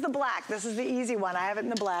 This is the black. This is the easy one. I have it in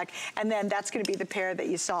the black. And then that's going to be the pair that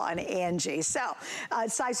you saw on Angie. So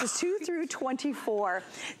sizes 2 through 24.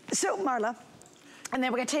 So Marla. And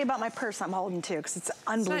then we're gonna tell you about my purse I'm holding too, because it's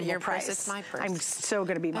unbelievable. It's not your price. purse, it's my purse. I'm so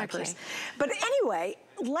gonna be my purse. But anyway,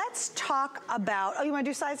 let's talk about, oh, you wanna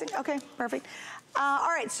do sizing? Okay, perfect. All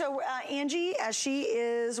right, so Angie, she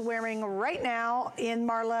is wearing right now in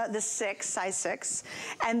Marla the 6, size 6.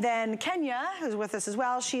 And then Kenya, who's with us as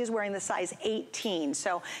well, she is wearing the size 18.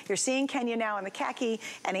 So you're seeing Kenya now in the khaki,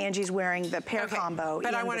 and Angie's wearing the pair combo in the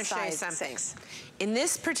size 6. But I wanna show you something. In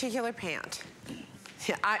this particular pant,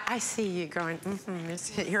 I see you going,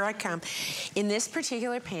 here I come. In this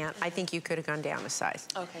particular pant, I think you could have gone down a size.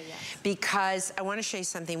 Okay, yes. Because I want to show you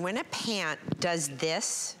something. When a pant does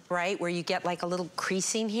this, right, where you get like a little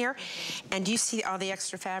creasing here, and do you see all the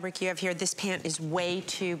extra fabric you have here? This pant is way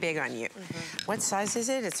too big on you. What size is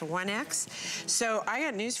it? It's a 1X. So I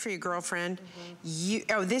got news for you, girlfriend.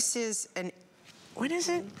 This is an, what is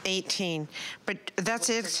it? 18. But that's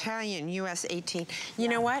Italian, US 18. You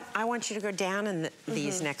know what? I want you to go down in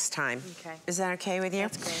these next time. Okay. Is that okay with you?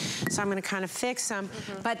 That's great. So I'm gonna kind of fix them.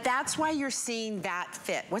 But that's why you're seeing that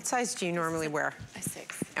fit. What size do you normally wear? A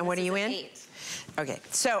 6. And what are you in? 8. Okay,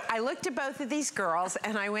 so I looked at both of these girls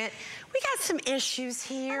and I went, we got some issues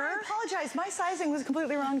here. I apologize, my sizing was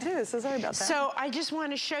completely wrong too, so sorry about that. So I just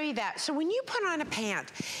want to show you that. So when you put on a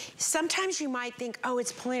pant, sometimes you might think, oh,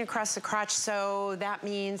 it's pulling across the crotch, so that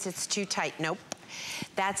means it's too tight. Nope.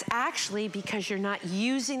 That's actually because you're not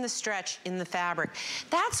using the stretch in the fabric.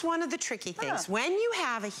 That's one of the tricky things. When you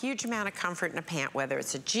have a huge amount of comfort in a pant, whether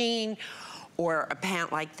it's a jean or a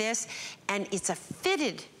pant like this, and it's a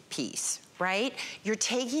fitted piece, right? You're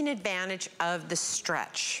taking advantage of the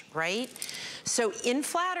stretch, right? So in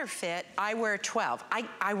flatter fit, I wear a 12.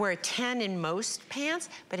 I wear a 10 in most pants,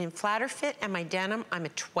 but in flatter fit and my denim, I'm a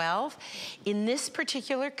 12. In this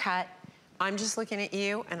particular cut, I'm just looking at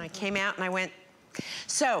you, and I came out and I went,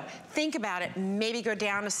 so think about it, maybe go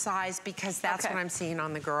down a size, because that's what I'm seeing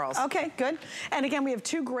on the girls. Okay, good. And again, we have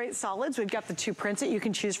two great solids. We've got the two prints that you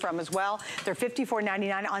can choose from as well. They're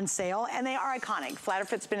 $54.99 on sale, and they are iconic. Flatter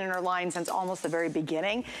Fit's been in our line since almost the very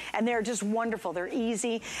beginning, and they're just wonderful. They're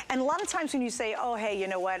easy. And a lot of times when you say, oh, hey, you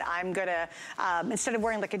know what, I'm gonna, instead of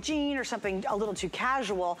wearing like a jean or something a little too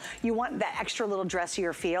casual, you want that extra little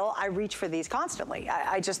dressier feel, I reach for these constantly.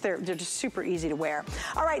 They're just super easy to wear.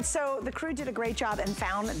 All right, so the crew did a great job and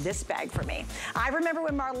found this bag for me. I remember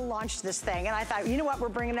when Marla launched this thing, and I thought, you know what, we're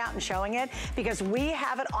bringing it out and showing it because we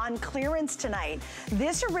have it on clearance tonight.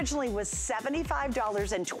 This originally was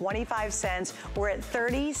 $75.25. We're at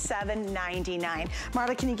 $37.99.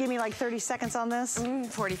 Marla, can you give me like 30 seconds on this?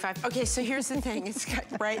 45. Okay, so here's the thing, it's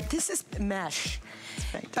right, this is mesh.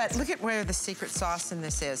 But look at where the secret sauce in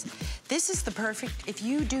this is. This is the perfect, if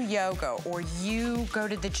you do yoga or you go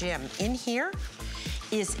to the gym, in here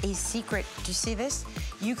is a secret. Do you see this?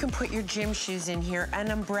 You can put your gym shoes in here,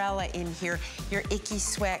 an umbrella in here, your icky,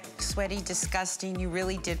 sweaty, disgusting, you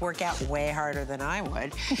really did work out way harder than I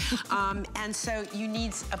would. And so you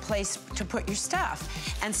need a place to put your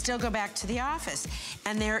stuff and still go back to the office.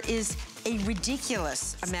 And there is a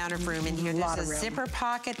ridiculous amount of room in here. There's a zipper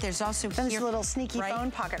pocket. There's also this little sneaky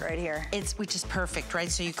phone pocket right here. Which is perfect,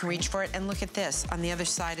 right? So you can reach for it, and look at this on the other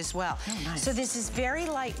side as well. Oh, nice. So this is very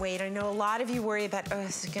lightweight. I know a lot of you worry about, oh,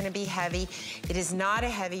 this is gonna be heavy. It is not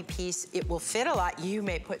a heavy piece. It will fit a lot. You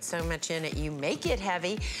may put so much in it, you make it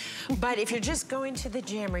heavy. But if you're just going to the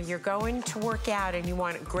gym or you're going to work out and you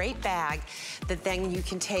want a great bag that then you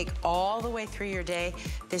can take all the way through your day,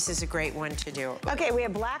 this is a great one to do. Okay, we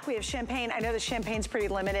have black, we have champagne. I know the champagne's pretty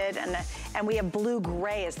limited, and we have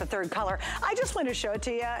blue-gray as the third color. I just wanted to show it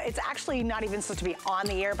to you. It's actually not even supposed to be on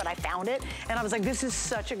the air, but I found it, and I was like, this is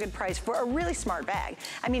such a good price for a really smart bag.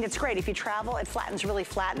 I mean, it's great. If you travel, it flattens really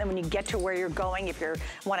flat, and then when you get to where you're going, if you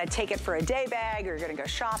want to take it for a day bag or you're going to go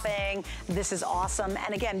shopping, this is awesome.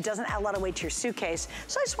 And again, doesn't add a lot of weight to your suitcase.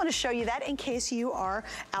 So I just want to show you that in case you are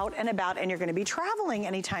out and about and you're going to be traveling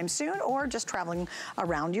anytime soon or just traveling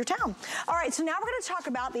around your town. All right, so now we're going to talk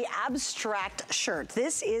about the abstract shirt.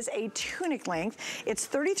 This is a tunic length. It's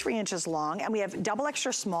 33 inches long, and we have double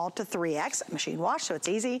extra small to 3X, machine wash, so it's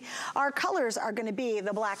easy. Our colors are going to be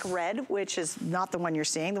the black red, which is not the one you're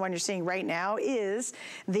seeing. The one you're seeing right now is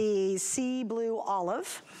the sea blue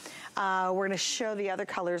olive. We're going to show the other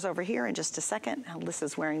colors over here in just a second.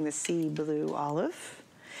 Alyssa's wearing the sea blue olive.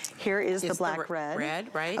 Here is the black red.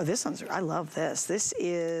 Red, right? Oh, this one's, I love this. This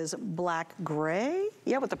is black gray.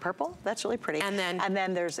 Yeah, with the purple. That's really pretty. And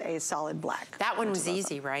then there's a solid black. That one was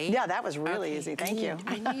easy, right? Yeah, that was really easy. Thank you.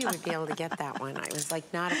 I knew you would be able to get that one. I was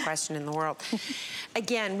like, not a question in the world.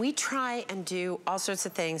 Again, we try and do all sorts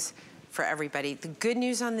of things for everybody. The good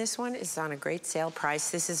news on this one is on a great sale price.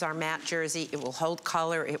 This is our matte jersey. It will hold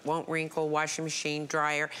color. It won't wrinkle, washing machine,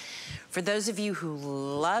 dryer. For those of you who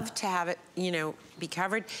love to have it, you know, be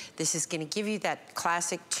covered, this is gonna give you that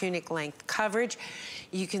classic tunic length coverage.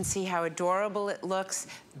 You can see how adorable it looks,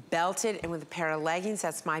 belted and with a pair of leggings.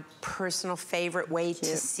 That's my personal favorite way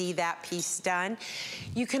to see that piece done.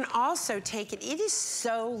 You can also take it, it is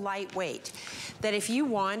so lightweight that if you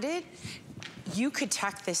wanted, you could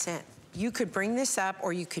tuck this in. You could bring this up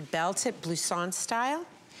or you could belt it blouson style,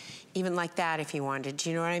 even like that if you wanted. Do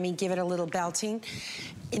you know what I mean? Give it a little belting.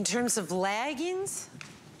 In terms of leggings,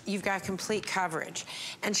 you've got complete coverage.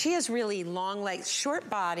 And she has really long legs, short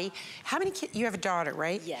body. How many kids, you have a daughter,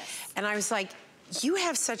 right? Yes. And I was like, you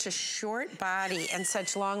have such a short body and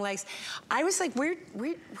such long legs. I was like, where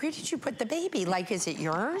did you put the baby? Like, is it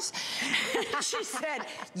yours? She said,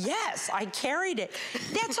 yes, I carried it.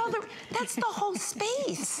 That's the whole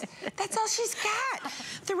space. That's all she's got.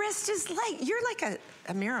 The rest is like, you're like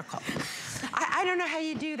a miracle. I don't know how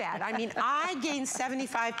you do that. I mean, I gained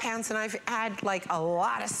 75 pounds and I've had like a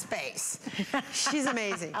lot of space. She's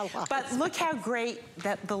amazing. But look how great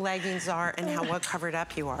that the leggings are and how well covered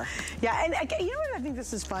up you are. Yeah, and you know what, I think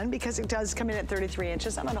this is fun because it does come in at 33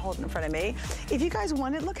 inches. I'm gonna hold it in front of me. If you guys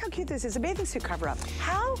want it, look how cute this is. A bathing suit cover up.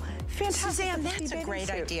 How fantastic. Suzanne, that's a great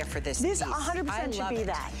idea for this This piece. 100% should be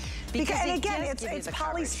that. Because and again, it's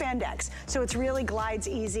poly spandex, so it's really glides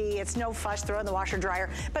easy. It's no fuss, throw in the washer dryer.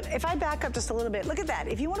 But if I back up just a little bit, look at that.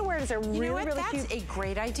 If you want to wear it as a really cute, that's a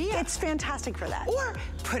great idea. It's fantastic for that. Or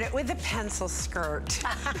put it with a pencil skirt.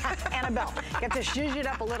 And a belt. You have to zhuzh it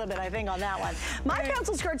up a little bit, I think, on that one. My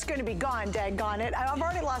pencil skirt's going to be gone, daggone it. I've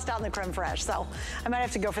already lost out on the creme fraiche, so I might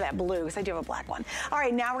have to go for that blue, because I do have a black one. All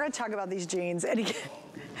right, now we're going to talk about these jeans. And again,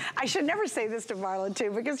 I should never say this to Marla,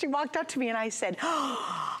 too, because she walked up to me and I said,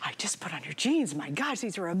 oh, I just put on your jeans. My gosh,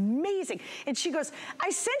 these are amazing. And she goes, I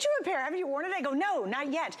sent you a pair. Haven't you worn it? I go, no,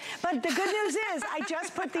 not yet. But the good news is I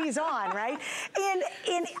just put these on, right?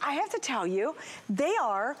 And I have to tell you, they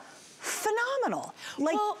are phenomenal.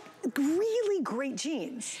 Like, well, really great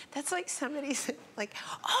jeans. That's like somebody said, like,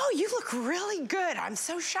 oh, you look really good. I'm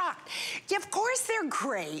so shocked. Yeah, of course they're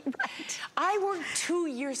great. Right. I worked 2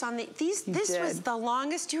 years on these. This was the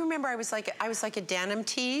longest. Do you remember I was like a denim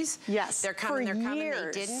tease? Yes. They're coming,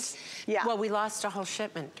 they didn't. Yeah. Well, we lost a whole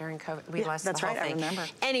shipment during COVID. We lost the whole thing. I remember.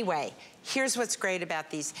 Anyway, here's what's great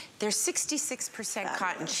about these. They're 66%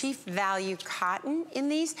 cotton, chief value cotton in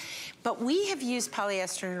these, but we have used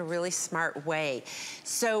polyester in a really smart way.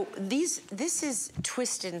 So this is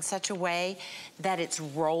twisted in such a way that it's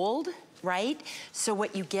rolled, right? So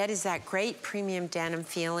what you get is that great premium denim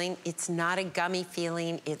feeling. It's not a gummy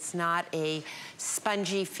feeling. It's not a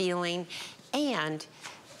spongy feeling. And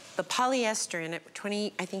the polyester in it,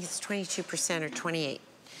 I think it's 22% or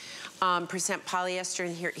 28% percent polyester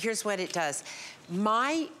in here. Here's what it does.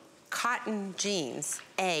 My cotton jeans,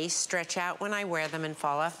 A, stretch out when I wear them and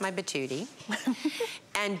fall off my patootie.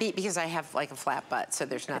 And B, because I have like a flat butt, so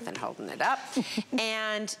there's nothing holding it up.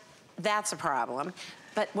 And that's a problem.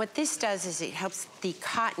 But what this does is it helps the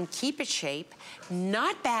cotton keep its shape,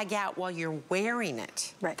 not bag out while you're wearing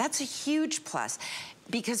it. Right. That's a huge plus.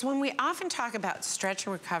 Because when we often talk about stretch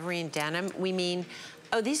and recovery in denim, we mean,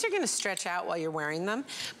 oh, these are gonna stretch out while you're wearing them,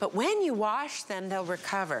 but when you wash them, they'll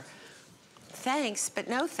recover. Thanks, but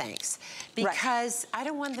no thanks. Because I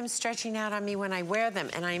don't want them stretching out on me when I wear them,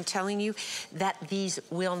 and I am telling you that these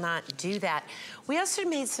will not do that. We also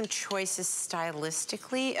made some choices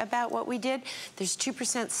stylistically about what we did. There's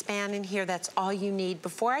 2% span in here, that's all you need.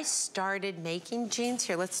 Before I started making jeans,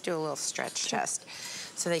 here, let's do a little stretch test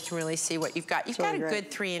so they can really see what you've got. You've got a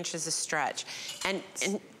good 3 inches of stretch. And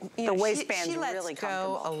you know, the waistband's she lets really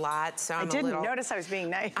go a lot, so I didn't notice I was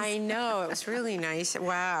being nice. I know, it was really nice,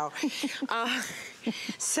 wow.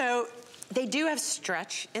 So they do have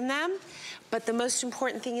stretch in them, but the most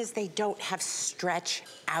important thing is they don't have stretch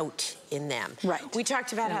out in them. Right. We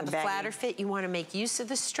talked about how the flatter fit, you want to make use of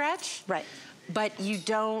the stretch. Right. But you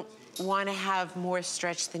don't want to have more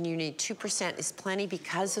stretch than you need. 2% is plenty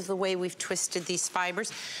because of the way we've twisted these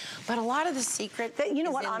fibers. But a lot of the secret you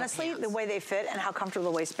know what, honestly, the way they fit and how comfortable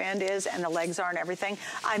the waistband is and the legs are and everything,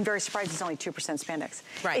 I'm very surprised it's only 2% spandex.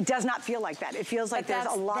 Right. It does not feel like that. It feels like there's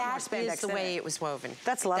a lot more spandex in it. That is the way it was woven.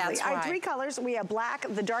 That's lovely. That's I have 3 colors. We have black,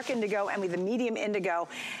 the dark indigo, and we have the medium indigo.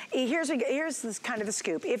 Here's this kind of the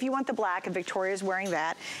scoop. If you want the black, and Victoria's wearing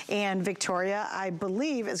that, and Victoria, I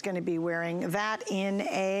believe, is going to be wearing that in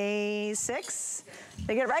a 6.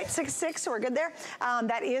 They get it right, 6'6", so we're good there.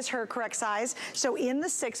 That is her correct size. So in the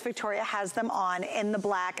 6, Victoria has them on. In the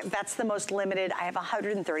black, that's the most limited. I have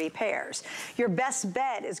 130 pairs. Your best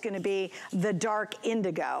bet is gonna be the dark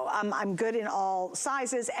indigo. I'm good in all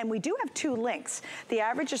sizes, and we do have 2 lengths. The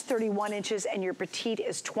average is 31 inches, and your petite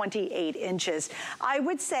is 28 inches. I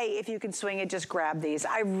would say if you can swing it, just grab these.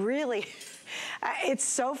 I really... it's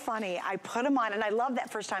so funny. I put them on, and I love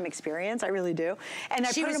that first-time experience. I really do. And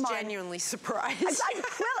she was genuinely surprised.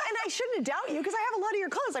 Well, and I shouldn't doubt you because I have a lot of your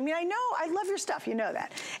clothes. I mean, I know I love your stuff. You know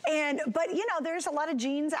that. But you know, there's a lot of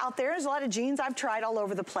jeans out there. There's a lot of jeans I've tried all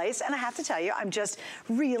over the place, and I have to tell you, I'm just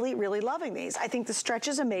really, really loving these. I think the stretch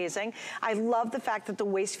is amazing. I love the fact that the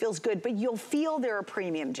waist feels good, but you'll feel they're a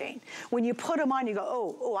premium jean. When you put them on, you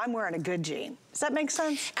go, oh, I'm wearing a good jean. Does that make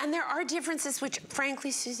sense? And there are differences, which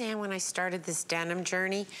frankly, Suzanne, when I started this denim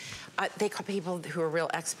journey, they call people who are real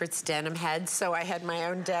experts denim heads, so I had my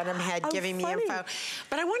own denim head giving me info.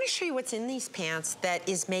 But I want to show you what's in these pants that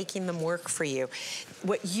is making them work for you.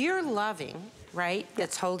 What you're loving, right,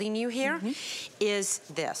 that's holding you here, is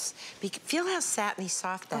this. Feel how satiny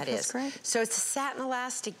soft that is. That's great. So it's a satin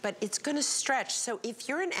elastic, but it's going to stretch. So if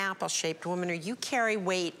you're an apple-shaped woman or you carry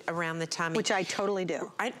weight around the tummy. Which I totally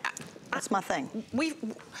do. That's my thing.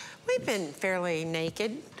 We've been fairly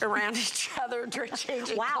naked around each other,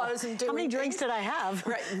 changing clothes and doing how many drinks things. did I have?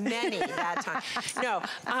 Right, many that time. No,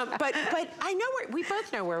 but I know we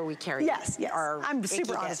both know where we carry our I'm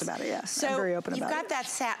super honest about it, yes. So I'm very open about it. you've got that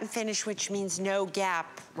satin finish, which means no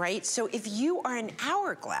gap, right? So if you are an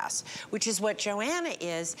hourglass, which is what Joanna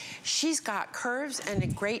is, she's got curves and a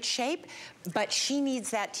great shape, but she needs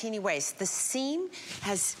that teeny waist. The seam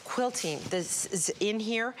has quilting. This is in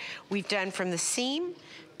here. We've done from the seam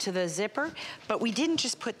to the zipper, but we didn't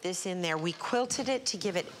just put this in there. We quilted it to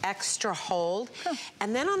give it extra hold.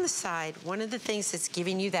 And then on the side, one of the things that's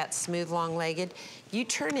giving you that smooth, long-legged, you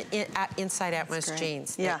turn it inside out most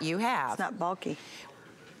jeans that you have. It's not bulky.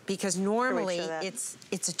 Because normally it's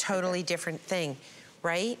a totally different thing,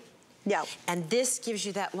 right? Yeah. And this gives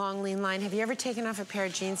you that long, lean line. Have you ever taken off a pair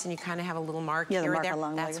of jeans and you kind of have a little mark here or there?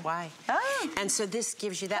 That's why. Oh. And so this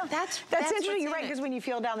gives you that. That's interesting. You're right, because when you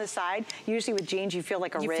feel down the side, usually with jeans, you feel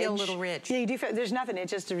like a ridge. You feel a little ridge. Yeah, you do feel, there's nothing.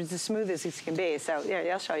 It's just as smooth as it can be. So, yeah,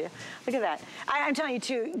 I'll show you. Look at that. I'm telling you,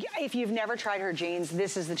 too, if you've never tried her jeans,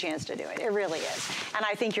 this is the chance to do it. It really is. And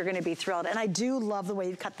I think you're going to be thrilled. And I do love the way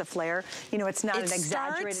you cut the flare. You know, it's not an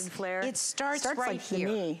exaggerated flare. It starts right like here,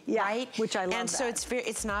 the knee. Yeah, right? Which I love. And so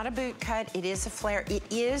it's not a boot cut. It is a flare. It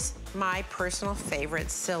is my personal favorite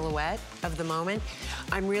silhouette of the moment.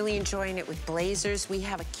 I'm really enjoying it with blazers. We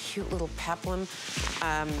have a cute little peplum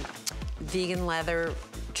vegan leather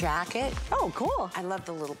jacket. Oh, cool. I love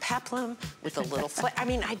the little peplum with the little flare. I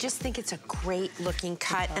mean, I just think it's a great looking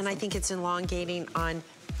cut, and I think it's elongating on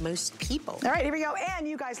most people. All right, here we go. And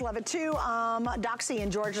you guys love it too. Doxy in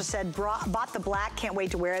Georgia said, bought the black, can't wait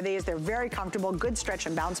to wear these. They're very comfortable, good stretch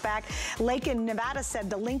and bounce back. Lake in Nevada said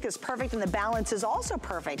the length is perfect and the balance is also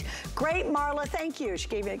perfect. Great, Marla, thank you. She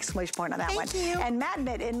gave me an exclamation point on that one. Thank you. And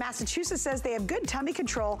Madmit in Massachusetts says they have good tummy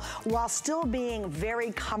control while still being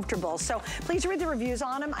very comfortable. So please read the reviews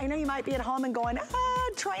on them. I know you might be at home and going,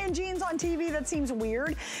 trying jeans on TV, that seems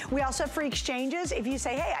weird. We also have free exchanges. If you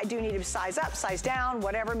say, hey, I do need to size up, size down,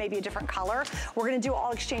 whatever, maybe a different color, we're gonna do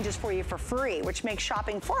all exchanges for you for free, which makes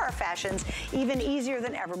shopping for our fashions even easier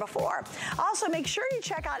than ever before. Also, make sure you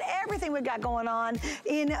check out everything we've got going on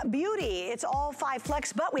in beauty. It's all 5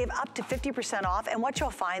 flex, but we have up to 50% off, and what you'll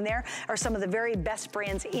find there are some of the very best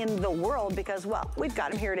brands in the world because, well, we've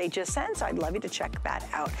got them here at HSN, so I'd love you to check that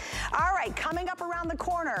out. All right, coming up around the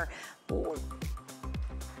corner,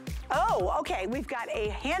 oh, okay, we've got a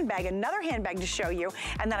handbag, another handbag to show you,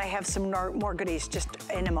 and then I have some more goodies just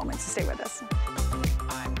in a moment, so stay with us.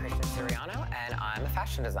 I'm Christian Siriano, and I'm a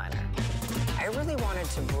fashion designer. I really wanted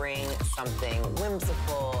to bring something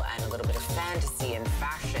whimsical and a little bit of fantasy and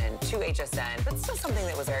fashion to HSN, but still something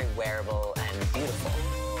that was very wearable and beautiful.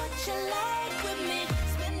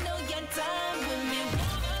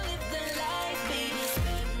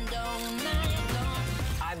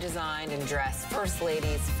 I've designed and dressed first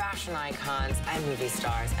ladies, fashion icons, and movie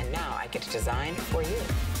stars, and now I get to design for you.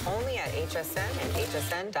 Only at HSN and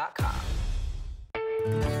hsn.com.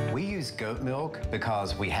 We use goat milk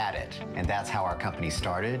because we had it, and that's how our company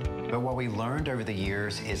started. But what we learned over the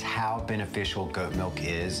years is how beneficial goat milk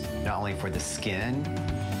is, not only for the skin,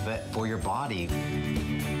 but for your body.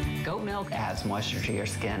 Goat milk adds moisture to your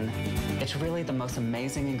skin. It's really the most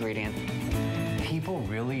amazing ingredient. People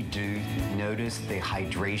really do notice the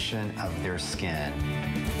hydration of their skin.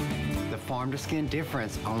 The farm-to-skin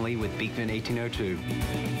difference only with Beekman 1802.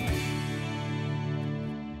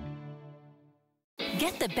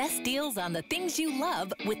 Get the best deals on the things you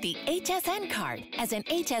love with the HSN card. As an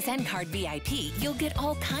HSN card VIP, you'll get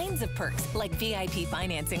all kinds of perks like VIP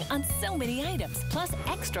financing on so many items, plus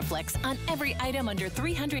extra flex on every item under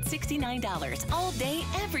 $369 all day,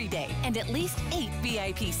 every day, and at least 8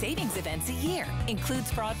 VIP savings events a year.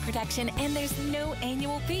 Includes fraud protection and there's no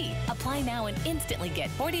annual fee. Apply now and instantly get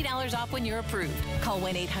 $40 off when you're approved. Call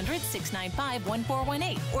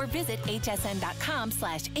 1-800-695-1418 or visit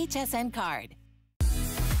hsn.com/HSN card.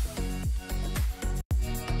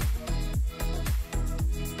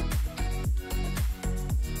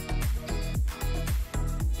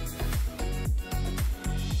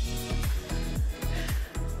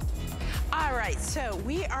 All right, so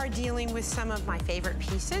we are dealing with some of my favorite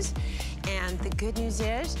pieces, and the good news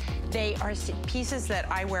is they are pieces that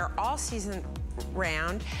I wear all season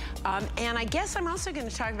round. And I guess I'm also going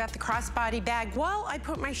to talk about the crossbody bag while I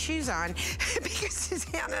put my shoes on because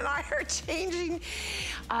Suzanne and I are changing.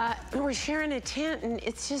 We're sharing a tent, and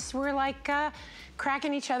it's just, we're like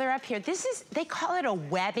cracking each other up here. This is, they call it a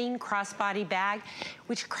webbing crossbody bag,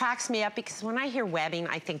 which cracks me up because when I hear webbing,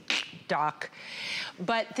 I think dock.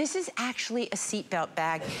 But this is actually a seatbelt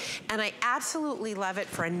bag, and I absolutely love it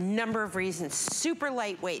for a number of reasons. Super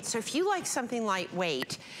lightweight. So if you like something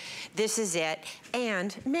lightweight, this is it.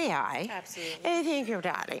 And may I? Absolutely. Thank you,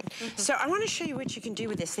 darling. So I want to show you what you can do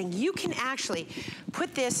with this thing. You can actually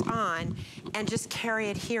put this on and just carry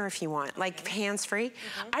it here if you want, like hands-free.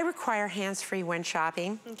 I require hands-free when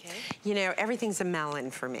shopping. Okay. You know, everything's a melon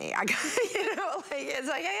for me. I got, you know, like, it's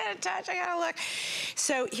like, I gotta touch, I gotta look.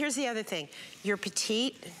 So here's the other thing. You're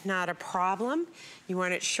petite, not a problem. You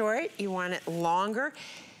want it short, you want it longer.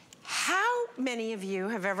 How many of you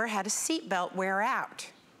have ever had a seatbelt wear out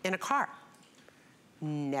in a car?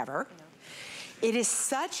 Never. No. It is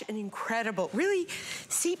such an incredible, really,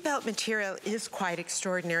 seatbelt material is quite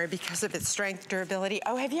extraordinary because of its strength, durability.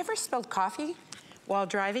 Oh, have you ever spilled coffee while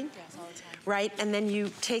driving? Yes, all the time. Right, and then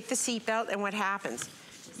you take the seatbelt and what happens?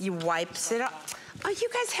 You wipes it up. Oh, you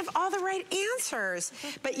guys have all the right answers,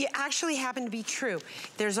 but you actually happen to be true.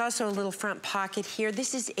 There's also a little front pocket here.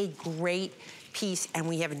 This is a great piece, and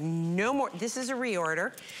we have no more. This is a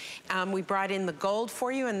reorder. We brought in the gold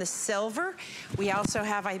for you and the silver. We also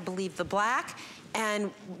have, I believe, the black.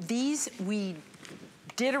 And these, we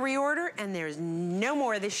did a reorder, and there's no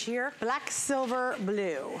more this year. Black, silver,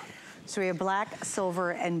 blue. So we have black,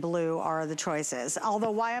 silver, and blue are the choices.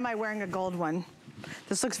 Although, why am I wearing a gold one?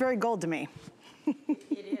 This looks very gold to me. It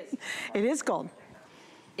is. It is gold.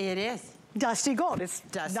 It is. Dusty gold. It's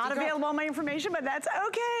Dusty not gold. available on my information, but that's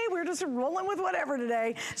okay. We're just rolling with whatever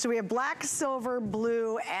today. So we have black, silver,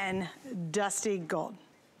 blue, and dusty gold.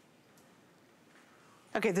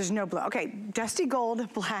 Okay, there's no blue. Okay, dusty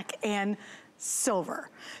gold, black, and silver.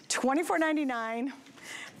 $24.99.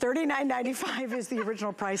 $39.95 is the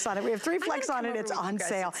original price on it. We have 3 flex on it. It's on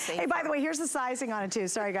sale. Hey, by the way, here's the sizing on it too.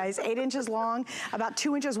 Sorry, guys. 8 inches long, about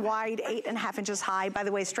 2 inches wide, 8.5 inches high. By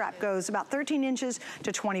the way, strap goes about 13 inches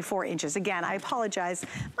to 24 inches. Again, I apologize.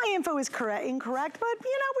 My info is incorrect, but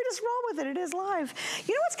you know, we just roll with it. It is live.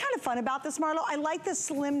 You know what's kind of fun about this, Marla? I like the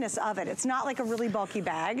slimness of it. It's not like a really bulky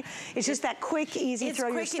bag. It's just that quick, easy, throw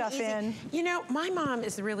your stuff in. You know, my mom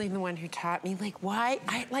is really the one who taught me, like, why,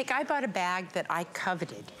 I bought a bag that I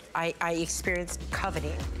coveted. I experienced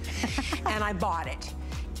coveting, and I bought it.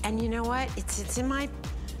 And you know what? It's in my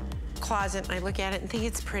closet, and I look at it and think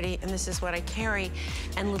it's pretty, and this is what I carry.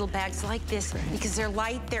 And little bags like this, because they're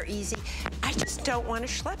light, they're easy. I just don't want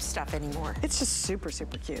to schlep stuff anymore. It's just super,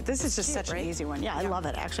 super cute. This is just such an easy one. Yeah, I love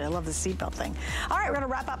it, actually. I love the seatbelt thing. All right, we're gonna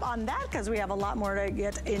wrap up on that because we have a lot more to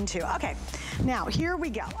get into. Okay, now here we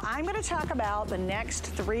go. I'm gonna talk about the next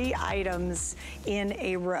 3 items in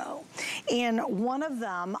a row. And one of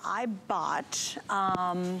them I bought,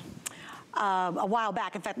 a while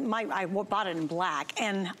back. In fact, I bought it in black,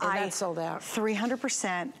 and I sold out.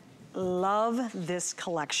 300% love this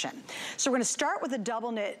collection. So we're gonna start with a double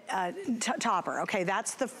knit topper, okay?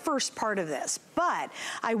 That's the first part of this. But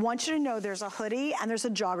I want you to know there's a hoodie and there's a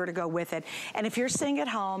jogger to go with it. And if you're sitting at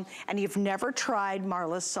home and you've never tried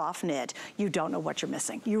Marla's soft knit, you don't know what you're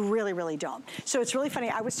missing. You really, really don't. So it's really funny.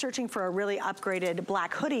 I was searching for a really upgraded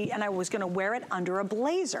black hoodie, and I was gonna wear it under a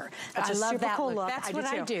blazer. That's a super cool look. That's what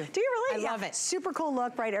I do. Do you really? I love it. Super cool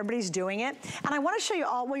look, right? Everybody's doing it. And I wanna show you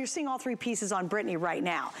all, well, you're seeing all 3 pieces on Brittany right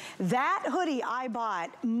now. That hoodie I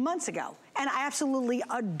bought months ago, and I absolutely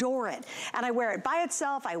adore it. And I wear it by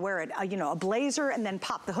itself. I wear it, you know, a blazer, and then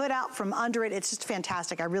pop the hood out from under it. It's just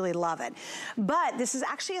fantastic. I really love it. But this is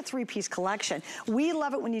actually a 3-piece collection. We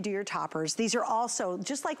love it when you do your toppers. These are also,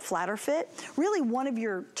 just like flatter fit, really one of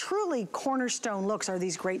your truly cornerstone looks are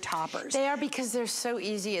these great toppers. They are, because they're so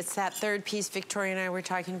easy. It's that 3rd piece. Victoria and I were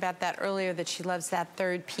talking about that earlier, that she loves that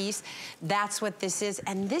 3rd piece. That's what this is.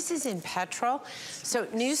 And this is in petrol. So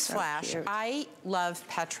newsflash, I love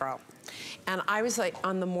petrol. And I was like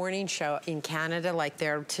on the morning show in Canada, like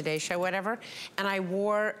their Today Show, whatever, and I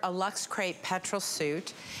wore a Luxe Crepe petrol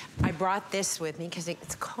suit. I brought this with me because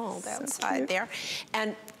it's cold outside there.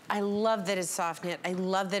 And I love that it's soft knit. I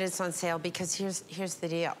love that it's on sale, because here's the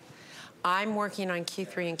deal. I'm working on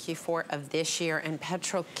Q3 and Q4 of this year, and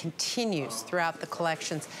Petrol continues throughout the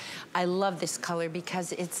collections. I love this color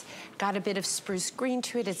because it's got a bit of spruce green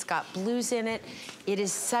to it. It's got blues in it. It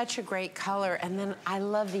is such a great color. And then I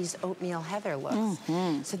love these oatmeal heather looks.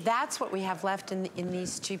 So that's what we have left in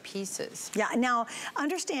these two pieces. Yeah, now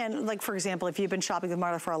understand, like for example, if you've been shopping with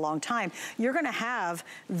Marla for a long time, you're gonna have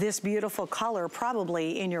this beautiful color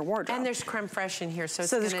probably in your wardrobe. And there's creme fraiche in here, so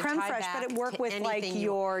it's there's gonna creme tie fraiche, back but it work to with like anything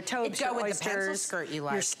your toes, your with oysters, the pencil skirt you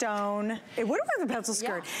like. your stone. It would work with the pencil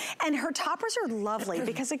skirt. Yeah. And her toppers are lovely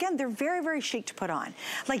because again, they're very, very chic to put on.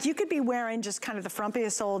 Like you could be wearing just kind of the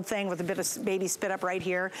frumpiest old thing with a bit of baby spit up right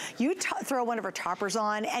here. You throw one of her toppers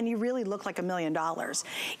on and you really look like $1 million.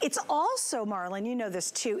 It's also, Marla, and you know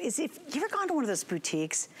this too, is if you ever gone to one of those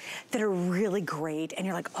boutiques that are really great and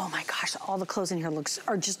you're like, oh my gosh, all the clothes in here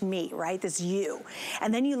are just me, right? This is you.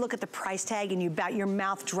 And then you look at the price tag and your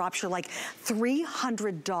mouth drops. You're like,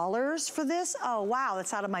 $300 for this? Oh wow,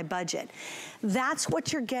 that's out of my budget. That's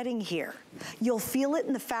what you're getting here. You'll feel it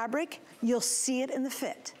in the fabric, you'll see it in the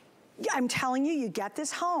fit. I'm telling you, you get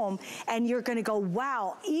this home and you're gonna go,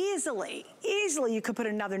 wow, easily you could put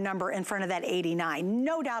another number in front of that 89.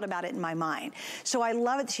 No doubt about it in my mind. So I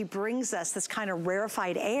love it that she brings us this kind of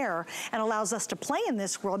rarefied air and allows us to play in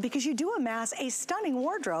this world because you do amass a stunning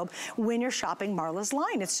wardrobe when you're shopping Marla's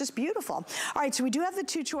line. It's just beautiful. All right, so we do have the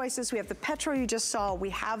two choices. We have the Petro you just saw. We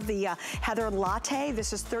have the Heather Latte.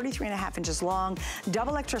 This is 33.5 inches long,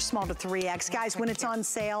 double extra small to 3X. Guys, when it's on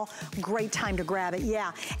sale, great time to grab it,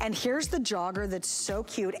 yeah. And here's the jogger that's so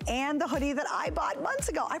cute and the hoodie that I bought months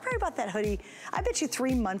ago. I probably bought that hoodie, I bet you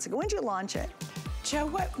 3 months ago. When did you launch it? Joe,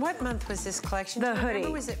 what month was this collection? The hoodie.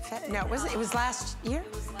 Was it? No, it was last year?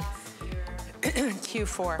 It was last year.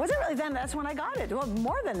 Q4. Was it really then? That's when I got it. Well,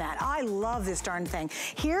 more than that. I love this darn thing.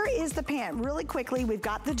 Here is the pant. Really quickly, we've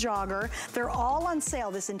got the jogger. They're all on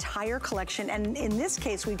sale, this entire collection. And in this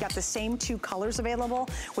case, we've got the same two colors available,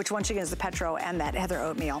 which once again is the Petro and that Heather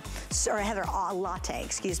Oatmeal, or Heather Latte,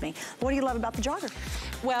 excuse me. What do you love about the jogger?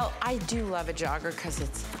 Well, I do love a jogger because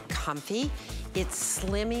it's comfy. It's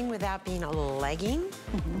slimming without being a legging,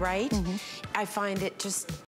 right? I find it just